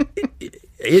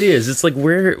is. It's like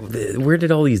where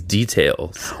did all these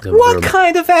details come What from?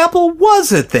 kind of apple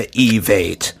was it that Eve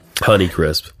ate?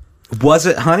 Honeycrisp. Was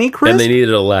it Honeycrisp? And they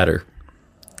needed a ladder.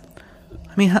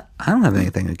 I mean, I don't have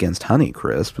anything against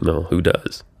Honeycrisp. No, who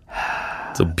does?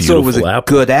 It's a beautiful So it was a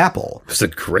apple. good apple. It's a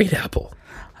great apple.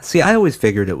 See, I always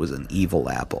figured it was an evil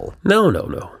apple. No.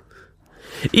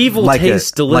 Evil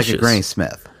tastes delicious. Like a Granny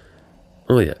Smith.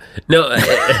 Oh yeah. No.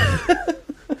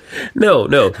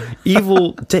 No.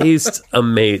 Evil tastes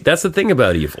amazing. That's the thing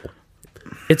about evil.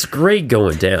 It's great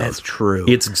going down. That's true.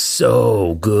 It's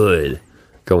so good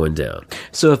going down.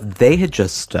 So if they had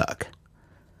just stuck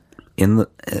in the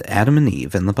Adam and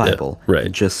Eve in the Bible, right.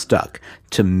 just stuck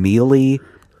to mealy,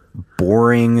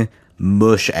 boring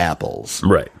mush apples,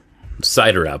 Right.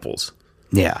 Cider apples.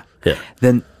 yeah, Yeah.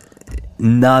 then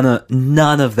none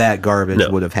of that garbage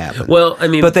would have happened. Well, I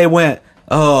mean, but they went,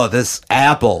 oh, this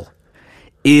apple.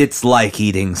 It's like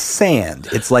eating sand.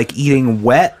 It's like eating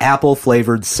wet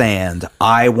apple-flavored sand.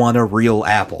 I want a real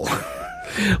apple.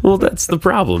 well, that's the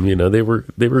problem. You know, they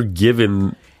were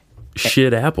given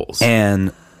shit apples.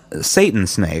 And Satan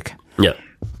Snake Yeah.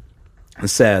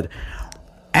 said,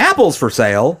 apples for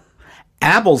sale,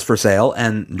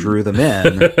 and drew them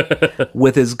in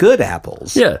with his good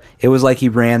apples. Yeah. It was like he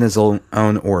ran his own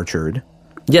orchard.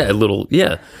 Yeah, a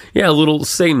little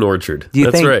Satan orchard.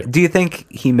 That's right. Do you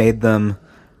think he made them,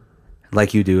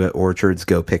 like you do at orchards,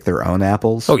 go pick their own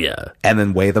apples? Oh, yeah. And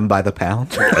then weigh them by the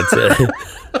pound? That's it.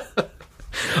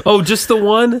 Oh, just the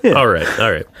one? Yeah. All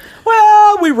right.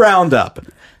 Well, we round up.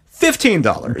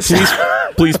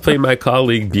 $15. Please play my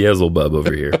colleague Beelzebub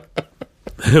over here.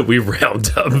 We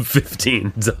round up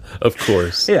 15, of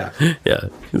course. Yeah. Yeah.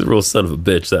 He's a real son of a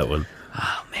bitch, that one.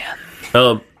 Oh,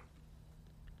 man.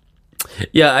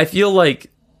 Yeah, I feel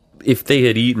like if they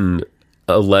had eaten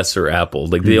a lesser apple,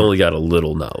 like they only got a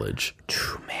little knowledge.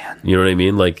 True, man. You know what I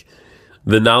mean? Like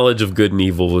the knowledge of good and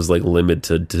evil was like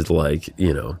limited to like,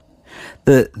 you know.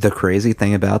 The crazy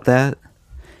thing about that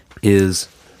is,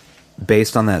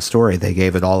 based on that story, they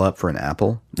gave it all up for an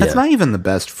apple. That's not even the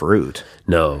best fruit.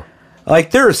 No.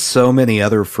 Like, there are so many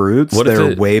other fruits that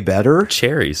are way better.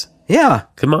 Cherries. Yeah.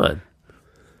 Come on.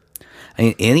 I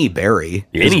mean, any berry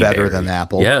is better than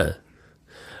apple. Yeah.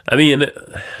 I mean,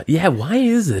 yeah, why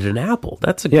is it an apple?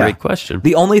 That's a great question.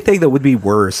 The only thing that would be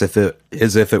worse if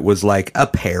it was like a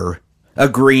pear. A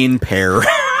green pear.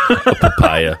 A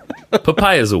papaya.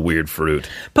 Papaya is a weird fruit.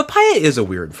 Papaya is a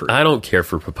weird fruit. I don't care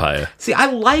for papaya. See, I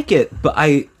like it, but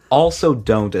I also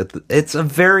don't.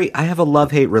 I have a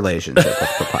love-hate relationship with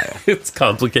papaya. It's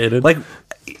complicated. Like,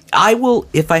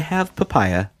 if I have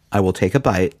papaya, I will take a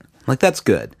bite. Like, that's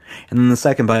good. And then the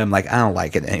second bite, I'm like, I don't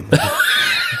like it anymore.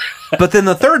 But then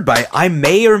the third bite, I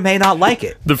may or may not like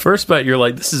it. The first bite, you're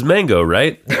like, this is mango,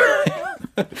 right?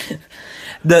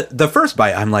 The first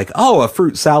bite, I'm like, oh, a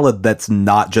fruit salad that's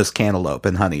not just cantaloupe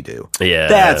and honeydew. Yeah.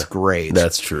 That's great.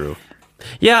 That's true.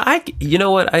 Yeah, you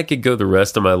know what? I could go the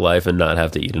rest of my life and not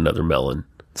have to eat another melon.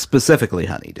 Specifically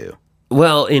honeydew.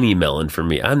 Well, any melon for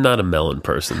me. I'm not a melon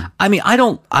person. I mean, I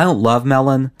don't love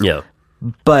melon. Yeah.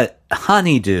 But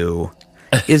honeydew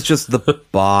is just the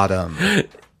bottom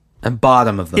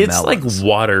of the melons. It's like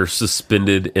water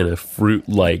suspended in a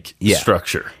fruit-like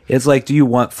structure. It's like, do you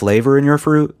want flavor in your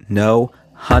fruit? No.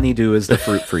 Honeydew is the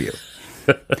fruit for you.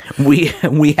 We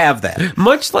have that.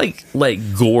 Much like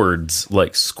gourds,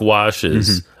 like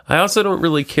squashes. I also don't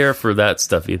really care for that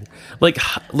stuff either. Like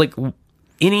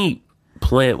any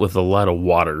plant with a lot of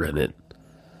water in it.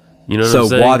 You know what I'm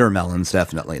saying? So watermelon's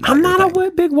definitely not. I'm not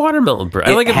a big watermelon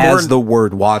person. I like it has the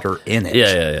word water in it.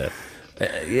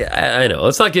 Yeah, I know.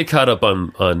 Let's not get caught up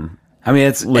on I mean,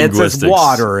 it's as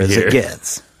water as here. it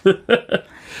gets.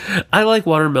 I like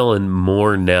watermelon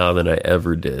more now than I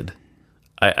ever did.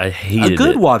 I hated it. A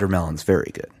good watermelon's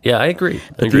very good. Yeah, I agree.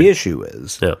 The issue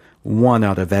is, 1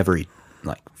 out of every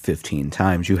 15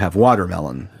 times you have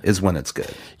watermelon is when it's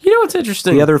good. You know what's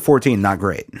interesting? The other 14, not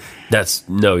great. That's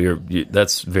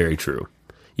very true.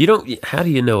 You don't. How do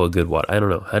you know a good water? I don't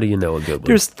know. How do you know a good one?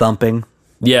 There's thumping.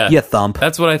 Yeah, you thump.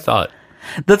 That's what I thought.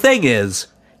 The thing is,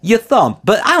 you thump,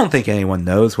 but I don't think anyone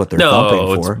knows what they're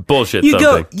thumping for. It's bullshit.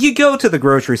 You go to the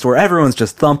grocery store. Everyone's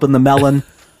just thumping the melon,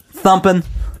 thumping,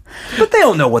 but they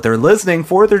don't know what they're listening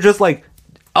for. They're just like,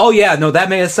 Oh, yeah. No, that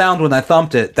made a sound when I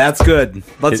thumped it. That's good.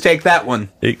 Let's take that one.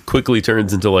 It quickly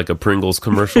turns into like a Pringles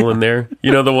commercial in there.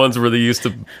 You know, the ones where they used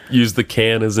to use the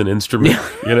can as an instrument,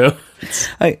 you know?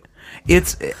 I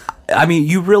mean,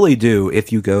 you really do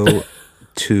if you go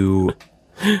to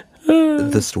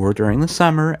the store during the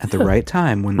summer at the right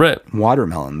time when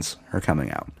watermelons are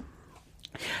coming out.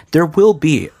 There will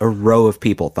be a row of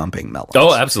people thumping melons.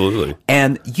 Oh, absolutely.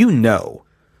 And you know,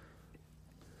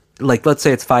 like, let's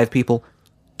say it's 5 people,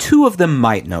 2 of them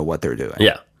might know what they're doing.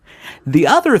 Yeah. The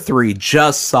other 3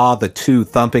 just saw the 2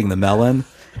 thumping the melon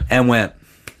and went,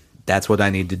 that's what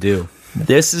I need to do.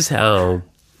 This is how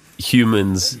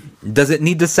humans... Does it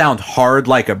need to sound hard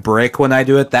like a brick when I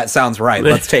do it? That sounds right.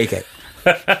 Let's take it.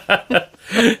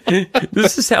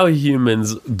 This is how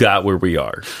humans got where we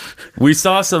are. We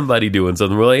saw somebody doing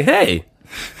something. We're like, hey,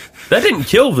 that didn't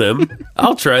kill them.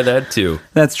 I'll try that too.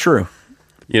 That's true.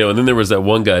 You know, and then there was that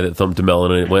one guy that thumped a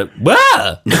melon and it went,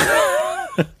 wah!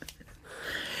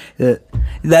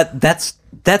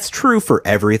 That's true for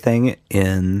everything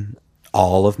in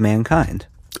all of mankind.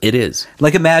 It is.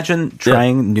 Like, imagine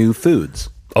trying new foods.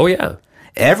 Oh, yeah.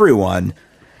 Everyone,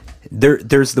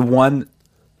 there's the one,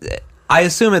 I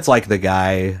assume it's like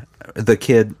the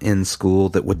kid in school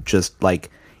that would just,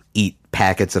 like, eat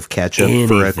packets of ketchup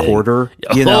for a quarter,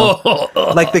 you know?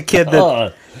 Like the kid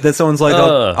that someone's like,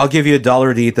 I'll give you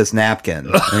 $1 to eat this napkin.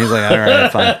 And he's like, all right,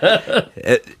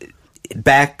 fine.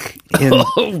 Back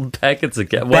in packets of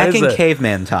ketchup. Back in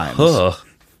caveman times,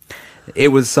 it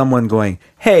was someone going,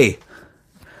 hey,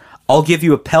 I'll give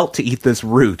you a pelt to eat this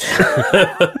root.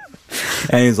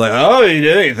 And he's like, I'll eat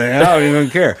anything. I don't even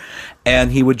care.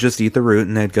 And he would just eat the root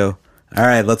and they'd go, all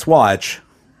right, let's watch.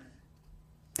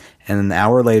 And an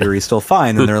hour later, he's still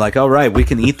fine. And they're like, all right, we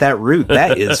can eat that root.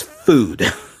 That is food.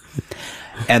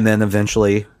 And then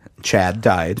eventually, Chad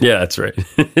died. Yeah, that's right.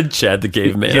 Chad the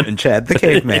caveman. And Chad the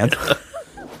caveman.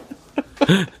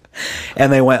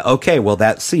 And they went, okay, well,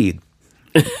 that seed.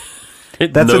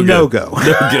 That's a no-go.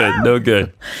 No good. No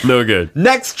good. No good.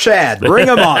 Next Chad. Bring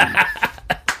him on.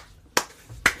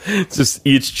 It's just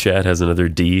each Chad has another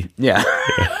D. Yeah.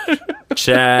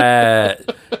 Chad.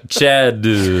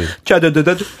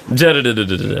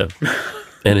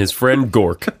 And his friend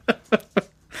Gork.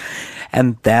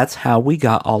 And that's how we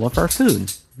got all of our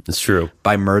food. It's true.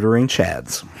 By murdering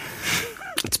Chads.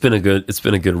 It's been a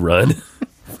good run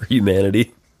for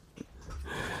humanity.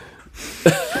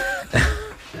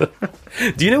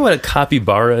 Do you know what a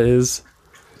capybara is?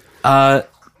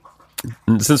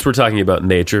 Since we're talking about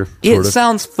nature, it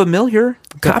sounds familiar.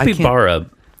 Capybara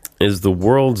is the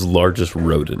world's largest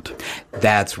rodent.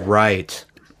 That's right.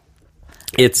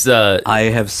 It's I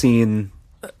have seen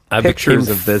pictures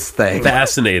of this thing.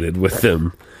 Fascinated with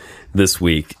them this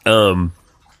week. They're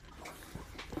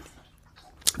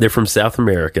from South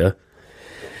America,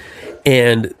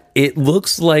 and it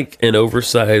looks like an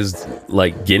oversized,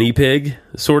 like, guinea pig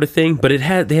sort of thing, but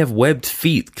they have webbed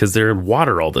feet because they're in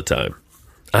water all the time.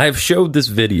 I have showed this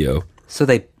video. So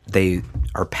they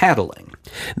are paddling.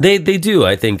 They do.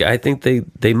 I think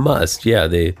they must. Yeah,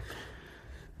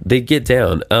 they get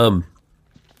down.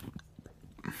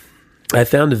 I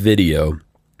found a video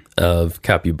of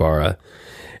capybara,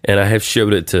 and I have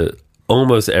showed it to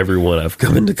almost everyone I've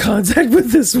come into contact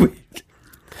with this week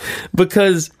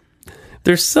because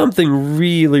there's something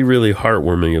really, really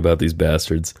heartwarming about these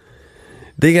bastards.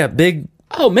 They got big.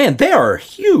 Oh man, they are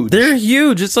huge. They're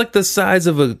huge. It's like the size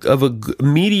of a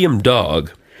medium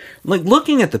dog. Like,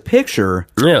 looking at the picture,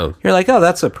 yeah, you're like, oh,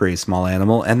 that's a pretty small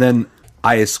animal. And then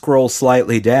I scroll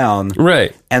slightly down,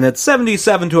 right, and it's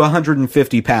 77 to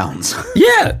 150 pounds.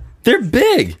 Yeah, they're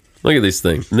big. Look at this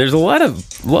thing. And there's a lot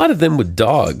of them with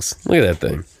dogs. Look at that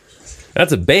thing.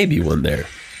 That's a baby one there.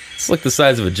 It's like the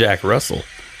size of a Jack Russell.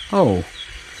 Oh.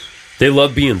 They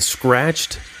love being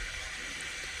scratched.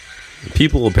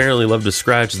 People apparently love to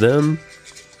scratch them.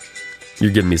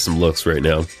 You're giving me some looks right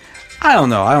now. I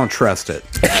don't know. I don't trust it.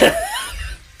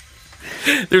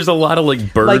 There's a lot of,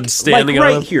 like, birds standing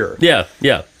right on them. here. Yeah,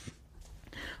 yeah.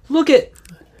 Look at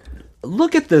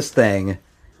this thing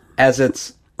as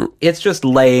it's just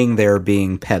laying there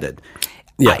being petted.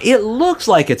 Yeah. It looks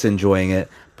like it's enjoying it,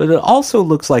 but it also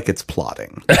looks like it's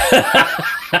plotting.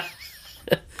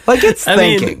 Like, it's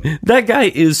thinking. I mean, that guy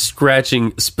is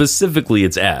scratching specifically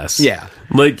its ass. Yeah.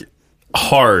 Like,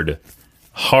 hard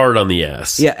on the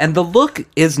ass. Yeah, and the look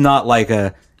is not like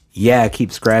a, yeah,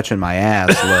 keep scratching my ass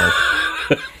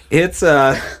look. It's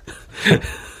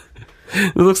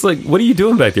It looks like, what are you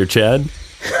doing back there, Chad?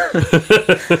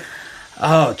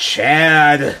 Oh,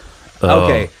 Chad.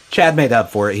 Okay, Chad made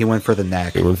up for it. He went for the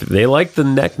neck. They like the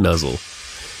neck nuzzle.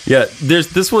 Yeah,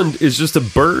 this one is just a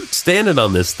bird standing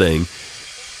on this thing.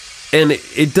 And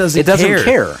it doesn't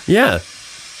care. Yeah.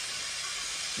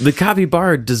 The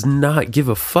capybara does not give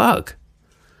a fuck.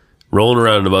 Rolling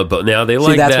around in the mud, but now they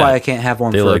like that. See, that's why I can't have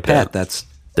one for a pet.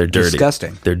 They're dirty.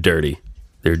 Disgusting. They're dirty.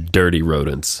 They're dirty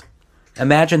rodents.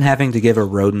 Imagine having to give a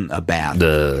rodent a bath.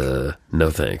 No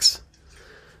thanks.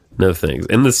 No thanks.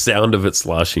 And the sound of it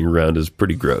sloshing around is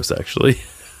pretty gross, actually.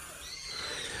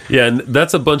 Yeah, and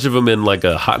that's a bunch of them in like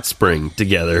a hot spring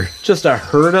together. Just a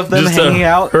herd of them hanging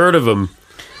out. Herd of them.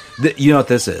 You know what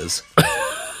this is?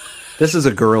 This is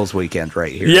a girls' weekend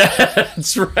right here. Yeah,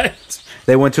 that's right.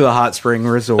 They went to a hot spring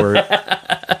resort.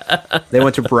 They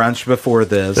went to brunch before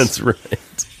this. That's right.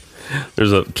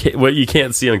 There's what you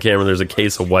can't see on camera. There's a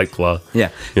case of White Claw.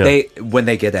 Yeah. When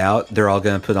they get out, they're all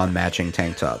going to put on matching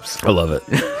tank tops. I love it.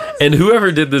 And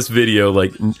whoever did this video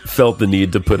like felt the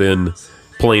need to put in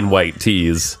plain white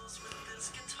tees.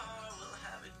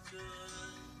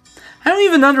 I don't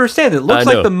even understand. It looks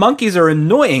like the monkeys are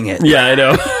annoying it. Yeah, I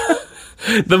know.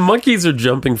 The monkeys are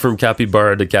jumping from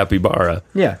capybara to capybara.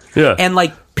 Yeah. Yeah. And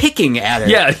like picking at it.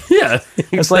 Yeah, yeah.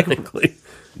 It's like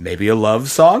maybe a love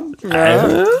song?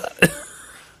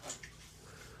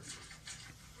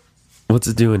 What's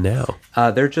it doing now?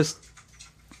 They're just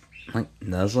like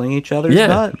nuzzling each other's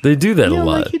butt. They do that a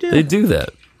lot. Like you do. They do that.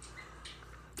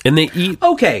 And they eat.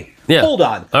 Okay. Yeah. Hold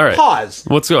on. All right. Pause.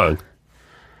 What's wrong?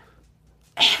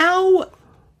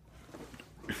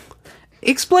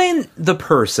 Explain the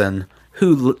person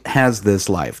who has this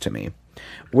life to me,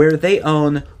 where they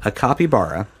own a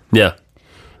capybara. Yeah.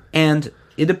 And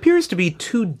it appears to be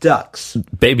 2 ducks.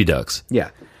 Baby ducks.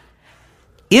 Yeah.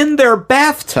 In their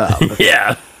bathtub.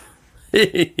 Yeah.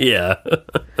 Yeah.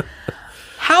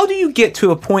 How do you get to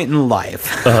a point in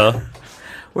life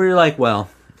where you're like, well,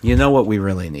 you know what we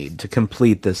really need to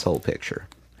complete this whole picture?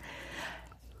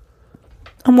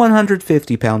 A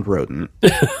 150-pound rodent.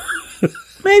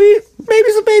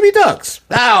 Maybe some baby ducks.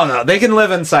 I don't know. They can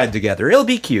live inside together. It'll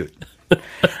be cute.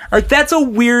 Like, that's a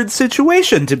weird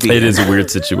situation to be in. It is a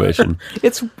weird situation.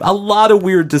 It's a lot of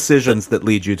weird decisions that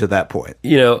lead you to that point.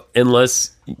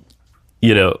 Unless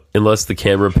the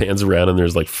camera pans around and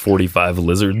there's like 45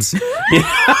 lizards.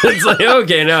 It's like,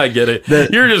 okay, now I get it.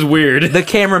 You're just weird. The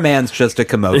cameraman's just a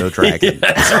Komodo dragon. Yeah,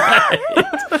 that's right.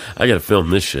 I gotta film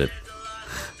this shit.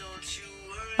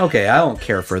 Okay, I don't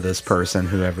care for this person,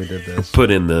 whoever did this.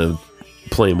 Put in the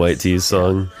plain white tees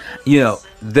song.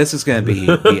 This is going to be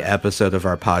the episode of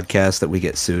our podcast that we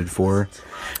get sued for.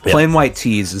 Yeah. Plain White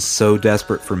Tees is so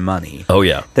desperate for money. Oh,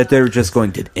 yeah. That they're just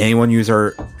going, did anyone use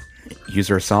our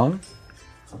song?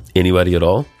 Anybody at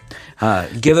all?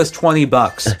 Give us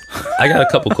 $20. I got a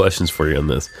couple questions for you on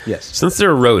this. Yes. Since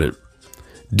they're a rodent,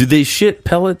 do they shit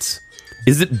pellets?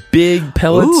 Is it big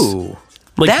pellets? Ooh.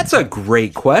 That's a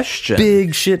great question.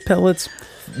 Big shit pellets?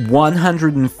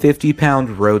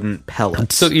 150-pound rodent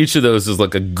pellets. So each of those is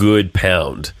like a good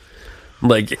pound.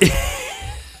 Like,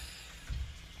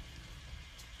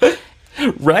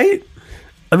 right?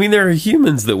 I mean, there are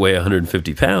humans that weigh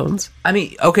 150 pounds. I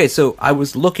mean, okay, so I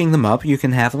was looking them up. You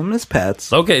can have them as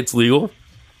pets. Okay, it's legal.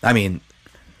 I mean,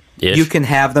 Ish. You can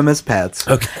have them as pets.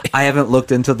 Okay. I haven't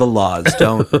looked into the laws.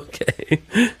 Don't. Okay.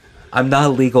 I'm not a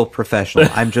legal professional.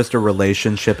 I'm just a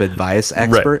relationship advice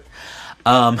expert.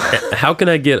 Right. How can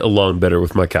I get along better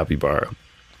with my capybara?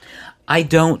 I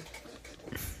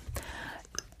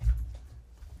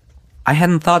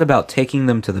hadn't thought about taking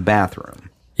them to the bathroom.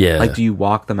 Yeah. Like, do you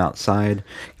walk them outside?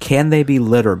 Can they be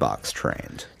litter box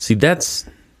trained? See, that's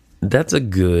a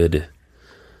good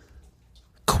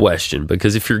question,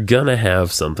 because if you're gonna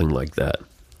have something like that,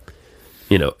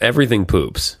 everything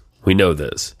poops. We know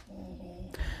this.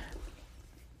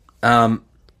 I'm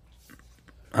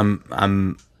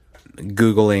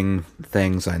Googling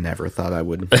things I never thought I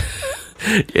would and be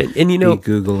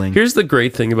Googling. Here's the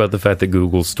great thing about the fact that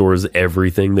Google stores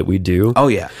everything that we do. Oh,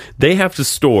 yeah. They have to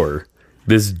store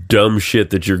this dumb shit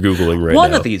that you're Googling right now.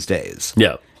 One of these days.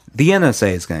 Yeah. The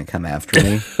NSA is going to come after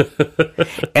me.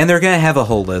 And they're going to have a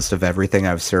whole list of everything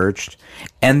I've searched.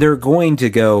 And they're going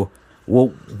to go, well,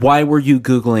 why were you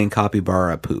Googling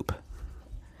capybara poop?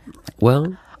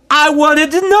 Well, I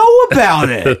wanted to know about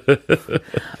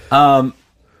it.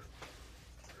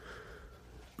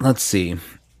 Let's see.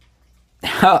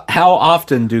 How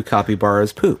often do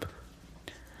capybaras poop?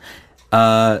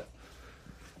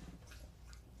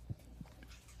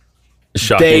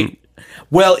 Shocking.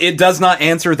 Well, it does not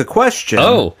answer the question.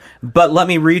 Oh. But let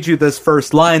me read you this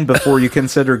first line before you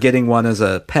consider getting one as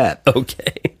a pet.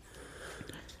 Okay.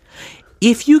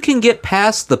 If you can get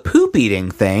past the poop eating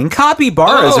thing,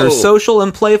 capybaras are social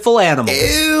and playful animals.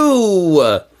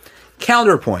 Ew.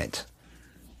 Counterpoint.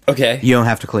 Okay. You don't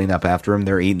have to clean up after them.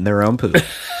 They're eating their own poop.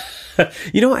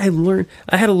 You know,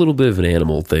 I had a little bit of an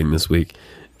animal thing this week.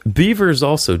 Beavers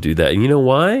also do that. And you know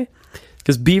why?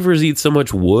 Because beavers eat so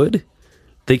much wood,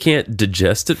 they can't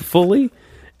digest it fully.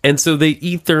 And so they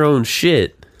eat their own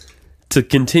shit to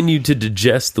continue to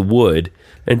digest the wood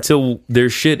until their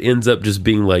shit ends up just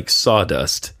being like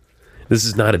sawdust. This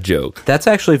is not a joke. That's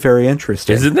actually very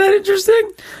interesting. Isn't that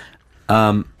interesting?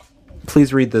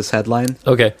 Please read this headline.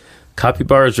 Okay.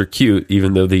 Capybaras are cute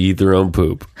even though they eat their own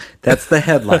poop. That's the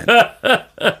headline.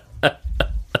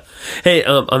 Hey,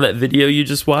 on that video you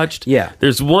just watched, yeah,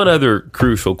 there's one other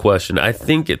crucial question. I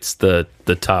think it's the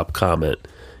top comment.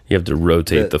 You have to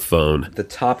rotate the phone. The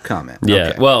top comment.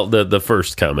 Yeah, okay. well, the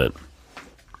first comment.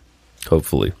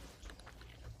 Hopefully.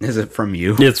 Is it from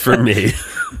you? It's from me.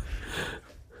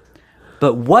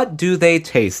 But what do they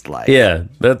taste like? Yeah,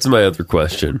 that's my other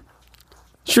question.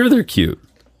 Sure, they're cute.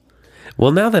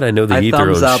 Well, now that I know they eat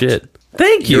their own shit.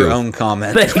 Thank you. Your own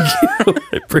comment. Thank you.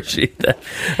 I appreciate that.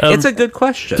 It's a good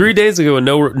question. 3 days ago, and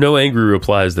no angry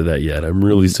replies to that yet. I'm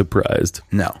really surprised.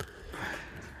 No.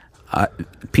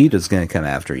 PETA's going to come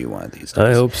after you one of these days.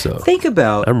 I hope so.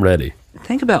 I'm ready.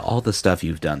 Think about all the stuff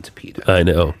you've done to PETA. I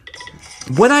know.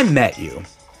 When I met you,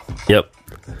 yep,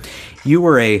 you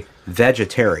were a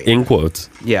vegetarian. In quotes.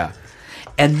 Yeah.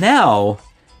 And now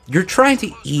you're trying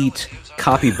to eat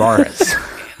capybaras.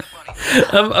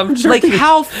 I'm like,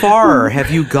 how far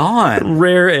have you gone?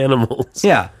 Rare animals.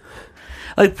 Yeah.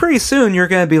 Like, pretty soon you're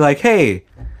going to be like, hey,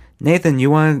 Nathan,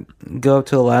 you want to go up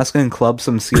to Alaska and club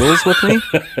some seals with me?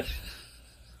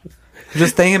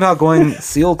 Just thinking about going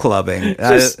seal clubbing.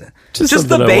 Just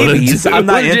the babies. I'm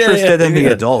not interested in the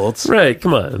adults. Right,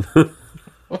 come on. Come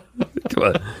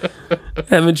on.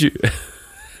 Haven't you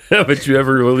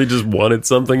ever really just wanted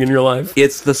something in your life?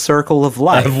 It's the circle of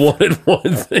life. I've wanted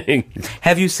one thing.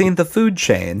 Have you seen the food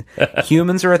chain?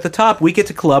 Humans are at the top. We get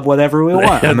to club whatever we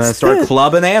want. I'm going to start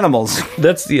clubbing animals.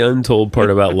 That's the untold part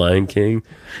about Lion King.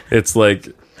 It's like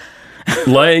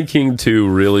Lion King 2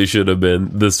 really should have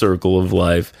been the circle of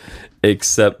life,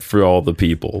 except for all the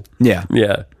people. Yeah.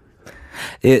 Yeah.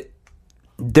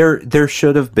 There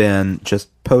should have been just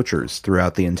poachers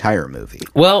throughout the entire movie.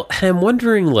 Well, I'm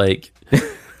wondering, like,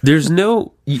 there's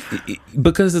no...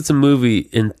 Because it's a movie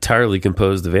entirely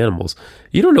composed of animals,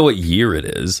 you don't know what year it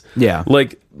is. Yeah.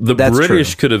 Like, that's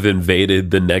British could have invaded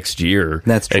the next year.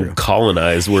 That's true. And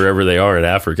colonized wherever they are in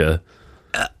Africa.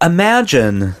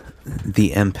 Imagine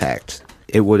the impact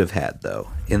it would have had, though,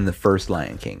 in the first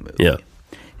Lion King movie. Yeah.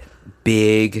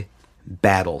 Big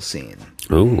battle scene.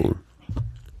 Ooh.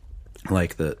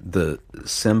 Like the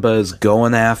Simba is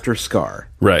going after Scar.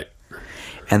 Right.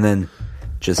 And then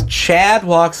just Chad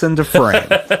walks into frame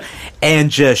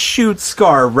and just shoots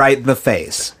Scar right in the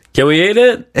face. Can we eat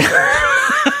it?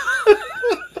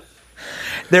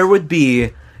 There would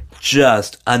be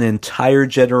just an entire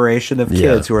generation of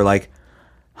kids who are like,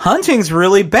 hunting's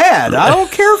really bad. I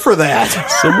don't care for that.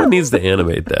 Someone needs to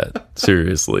animate that.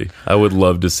 Seriously. I would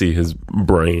love to see his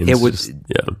brains. It would,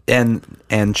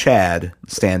 and Chad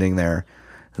standing there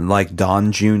like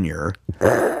Don Jr.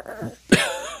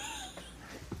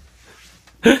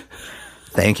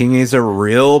 thinking he's a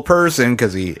real person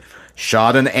because he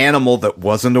shot an animal that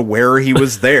wasn't aware he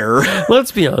was there.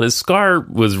 Let's be honest, Scar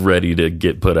was ready to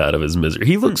get put out of his misery.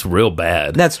 He looks real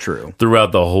bad. That's true.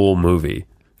 Throughout the whole movie.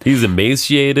 He's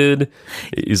emaciated.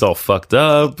 He's all fucked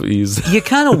up. You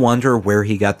kind of wonder where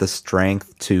he got the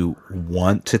strength to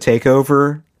want to take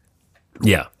over.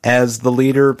 Yeah, as the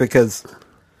leader, because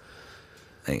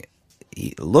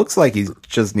he looks like he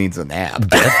just needs a nap.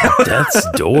 Death's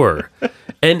door.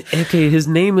 And okay, his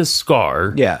name is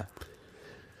Scar. Yeah,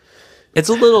 it's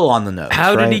a little on the nose.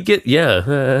 How did he get?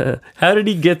 Yeah, how did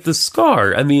he get the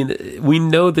scar? I mean, we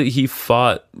know that he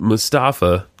fought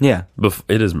Mustafa. Yeah,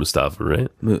 it is Mustafa,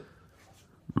 right?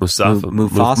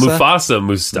 Mufasa.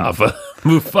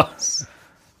 Mufasa.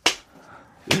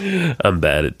 I'm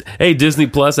bad at. Hey, Disney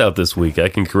Plus out this week. I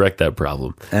can correct that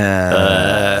problem. Who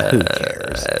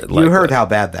cares? You heard how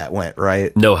bad that went,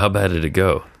 right? No, how bad did it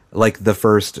go? Like the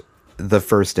first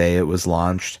day it was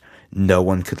launched, no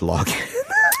one could log in.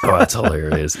 Oh, that's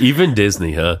hilarious. Even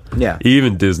Disney, huh? Yeah.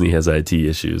 Even Disney has IT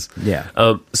issues. Yeah.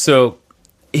 So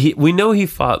we know he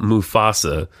fought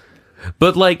Mufasa,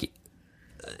 but like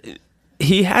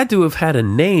he had to have had a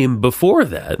name before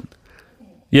that.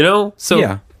 You know? So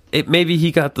yeah. Maybe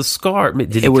he got the scar.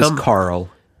 It was Carl.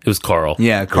 It was Carl.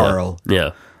 Yeah, Carl.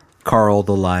 Yeah. Carl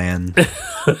the lion.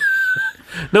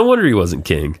 No wonder he wasn't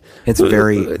king. It's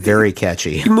very, very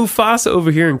catchy. Mufasa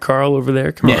over here and Carl over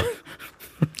there. Come on.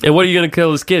 And what are you going to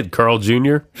kill this kid? Carl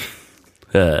Jr.?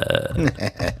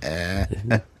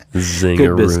 Zingaroonie.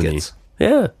 Good biscuits.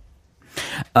 Yeah.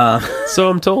 So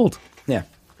I'm told. Yeah.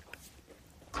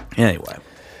 Anyway.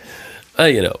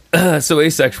 So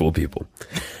asexual people.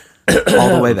 All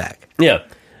the way back. Yeah.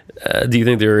 Do you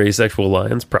think there are asexual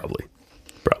lions? Probably.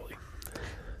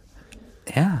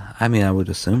 Yeah, I mean, I would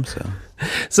assume so.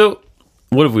 So,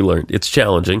 what have we learned? It's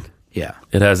challenging. Yeah.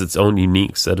 It has its own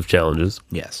unique set of challenges.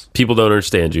 Yes. People don't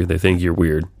understand you. They think you're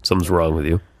weird. Something's wrong with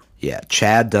you. Yeah,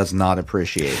 Chad does not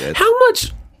appreciate it. How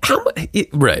much,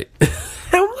 right.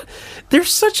 There's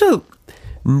such a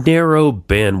narrow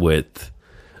bandwidth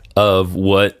of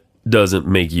what doesn't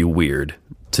make you weird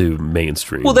to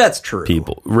mainstream. Well, that's true.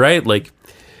 People, right? Like,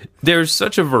 there's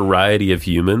such a variety of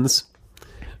humans,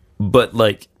 but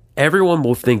like, everyone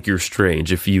will think you're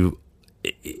strange if you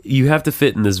have to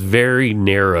fit in this very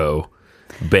narrow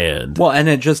band. Well, and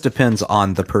it just depends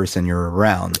on the person you're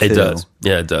around, too. It does.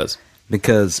 Yeah, it does.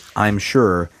 Because I'm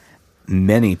sure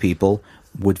many people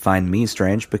would find me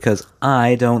strange because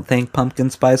I don't think pumpkin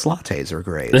spice lattes are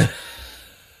great.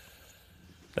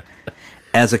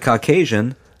 As a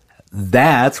Caucasian,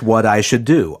 that's what I should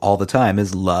do all the time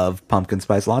is love pumpkin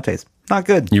spice lattes. Not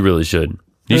good. You really should.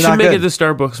 You should make it to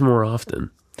Starbucks more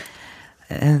often.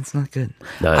 And it's not good.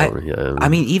 No, I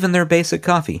mean, even their basic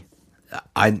coffee.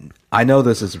 I know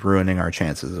this is ruining our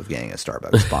chances of getting a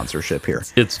Starbucks sponsorship here.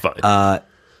 It's fine.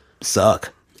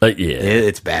 Suck. Yeah.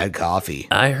 It's bad coffee.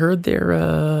 I heard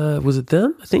was it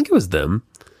them? I think it was them.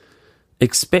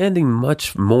 Expanding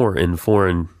much more in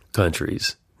foreign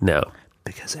countries now.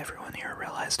 Because everyone here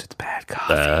realized it's bad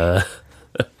coffee.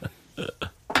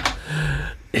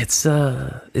 It's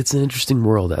an interesting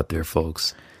world out there,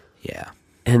 folks. Yeah.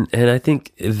 And I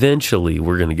think eventually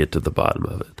we're going to get to the bottom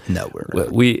of it. No, we're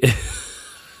not.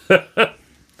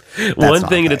 One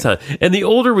thing at a time. And the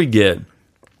older we get,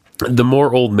 the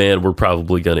more old man we're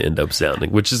probably going to end up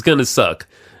sounding, which is going to suck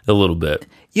a little bit.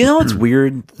 You know what's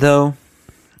weird, though?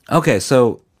 Okay,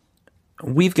 so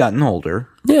we've gotten older.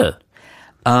 Yeah.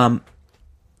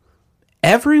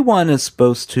 Everyone is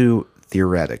supposed to,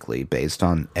 theoretically, based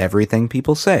on everything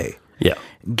people say,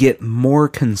 get more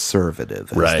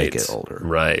conservative as they get older.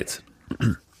 Right.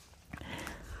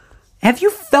 Have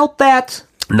you felt that?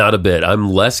 Not a bit.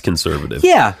 I'm less conservative.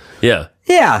 Yeah. Yeah.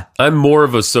 Yeah. I'm more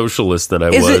of a socialist than I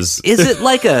was. Is it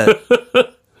like a...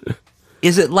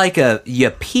 Is it like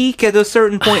you peak at a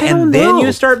certain point and then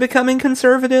you start becoming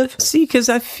conservative? See, because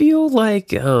I feel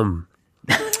like I'm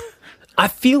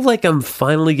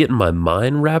finally getting my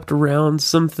mind wrapped around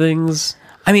some things.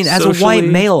 I mean, as a white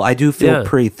male, I do feel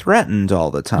pretty threatened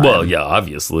all the time. Well, yeah,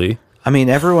 obviously. I mean,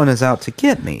 everyone is out to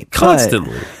get me.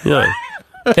 Constantly. Yeah.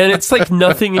 And it's like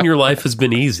nothing in your life has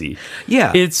been easy.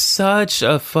 Yeah. It's such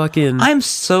a fucking... I'm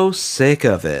so sick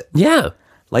of it. Yeah.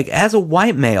 Like, as a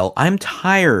white male, I'm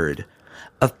tired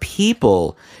of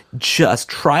people just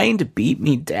trying to beat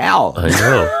me down. I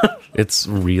know. It's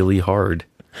really hard.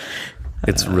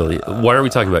 It's really... Why are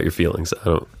we talking about your feelings?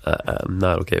 I'm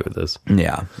not okay with this.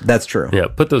 Yeah, that's true. Yeah,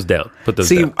 put those down.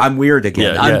 See, down. I'm weird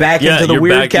again. I'm back into the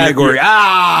weird category. You're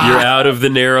out of the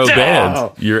narrow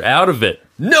band. You're out of it.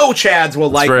 No Chads will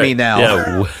like me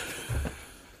now.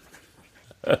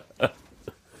 Yeah.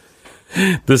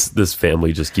 This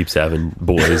family just keeps having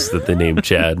boys that they name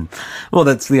Chad. Well,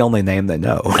 that's the only name they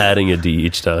know. Adding a D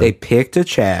each time. They picked a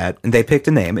Chad. They picked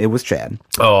a name. It was Chad.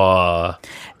 Oh.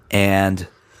 And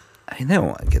I didn't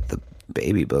want to get the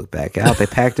baby book back out. They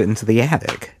packed it into the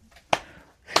attic.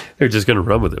 They're just going to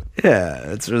run with it.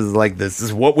 Yeah, it's just like, this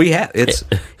is what we have. It's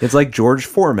like George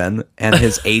Foreman and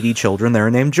his 80 children. They're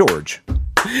named George.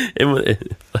 And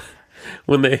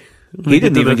when they he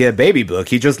didn't even get a baby book.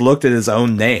 He just looked at his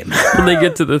own name. When they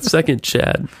get to the second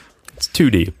Chad, it's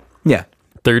 2D. Yeah.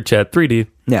 Third Chad, 3D.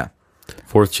 Yeah.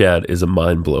 Fourth Chad is a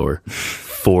mind blower.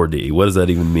 4D. What does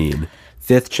that even mean?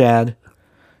 Fifth Chad,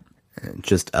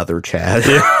 just other Chad.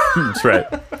 That's right.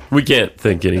 We can't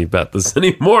think any about this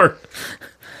anymore.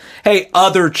 Hey,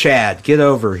 other Chad, get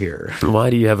over here. Why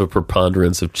do you have a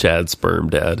preponderance of Chad sperm,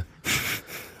 Dad?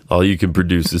 All you can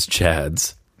produce is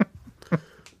Chads.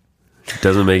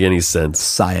 Doesn't make any sense.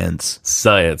 Science.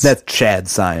 That's Chad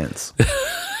science.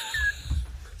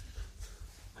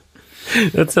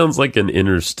 That sounds like an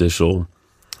interstitial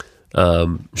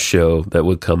show that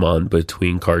would come on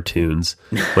between cartoons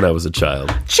when I was a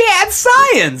child. Chad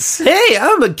science! Hey,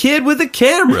 I'm a kid with a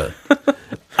camera.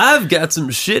 I've got some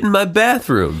shit in my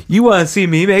bathroom. You want to see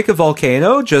me make a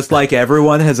volcano just like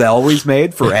everyone has always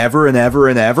made forever and ever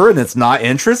and ever, and it's not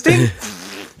interesting?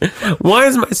 Why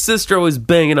is my sister always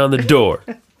banging on the door?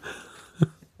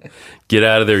 Get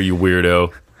out of there, you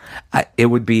weirdo.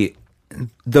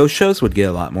 Those shows would get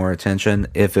a lot more attention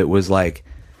if it was like,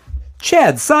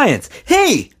 Chad science.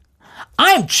 Hey,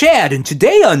 I'm Chad, and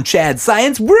today on Chad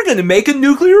Science, we're going to make a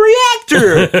nuclear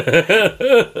reactor.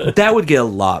 That would get a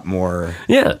lot more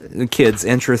kids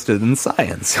interested in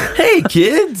science. Hey,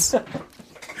 kids.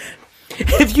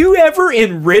 Have you ever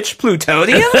enriched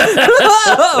plutonium?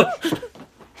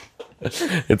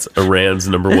 It's Iran's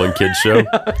 #1 kids show.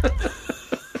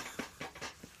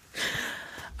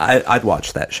 I'd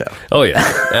watch that show. Oh, yeah,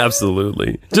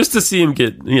 absolutely. Just to see him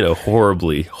get,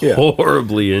 horribly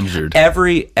injured.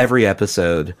 Every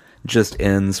episode just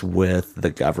ends with the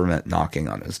government knocking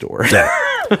on his door.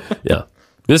 Yeah.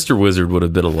 Mr. Wizard would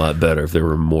have been a lot better if there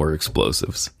were more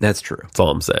explosives. That's true. That's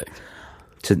all I'm saying.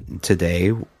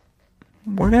 Today,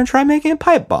 we're going to try making a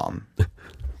pipe bomb.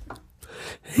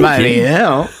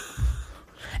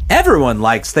 Everyone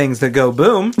likes things that go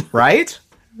boom, right?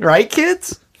 Right,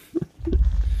 kids?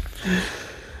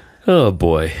 Oh,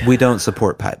 boy. We don't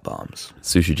support pipe bombs.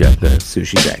 Sushi jackknife.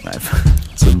 Sushi jackknife.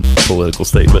 It's a political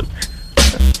statement.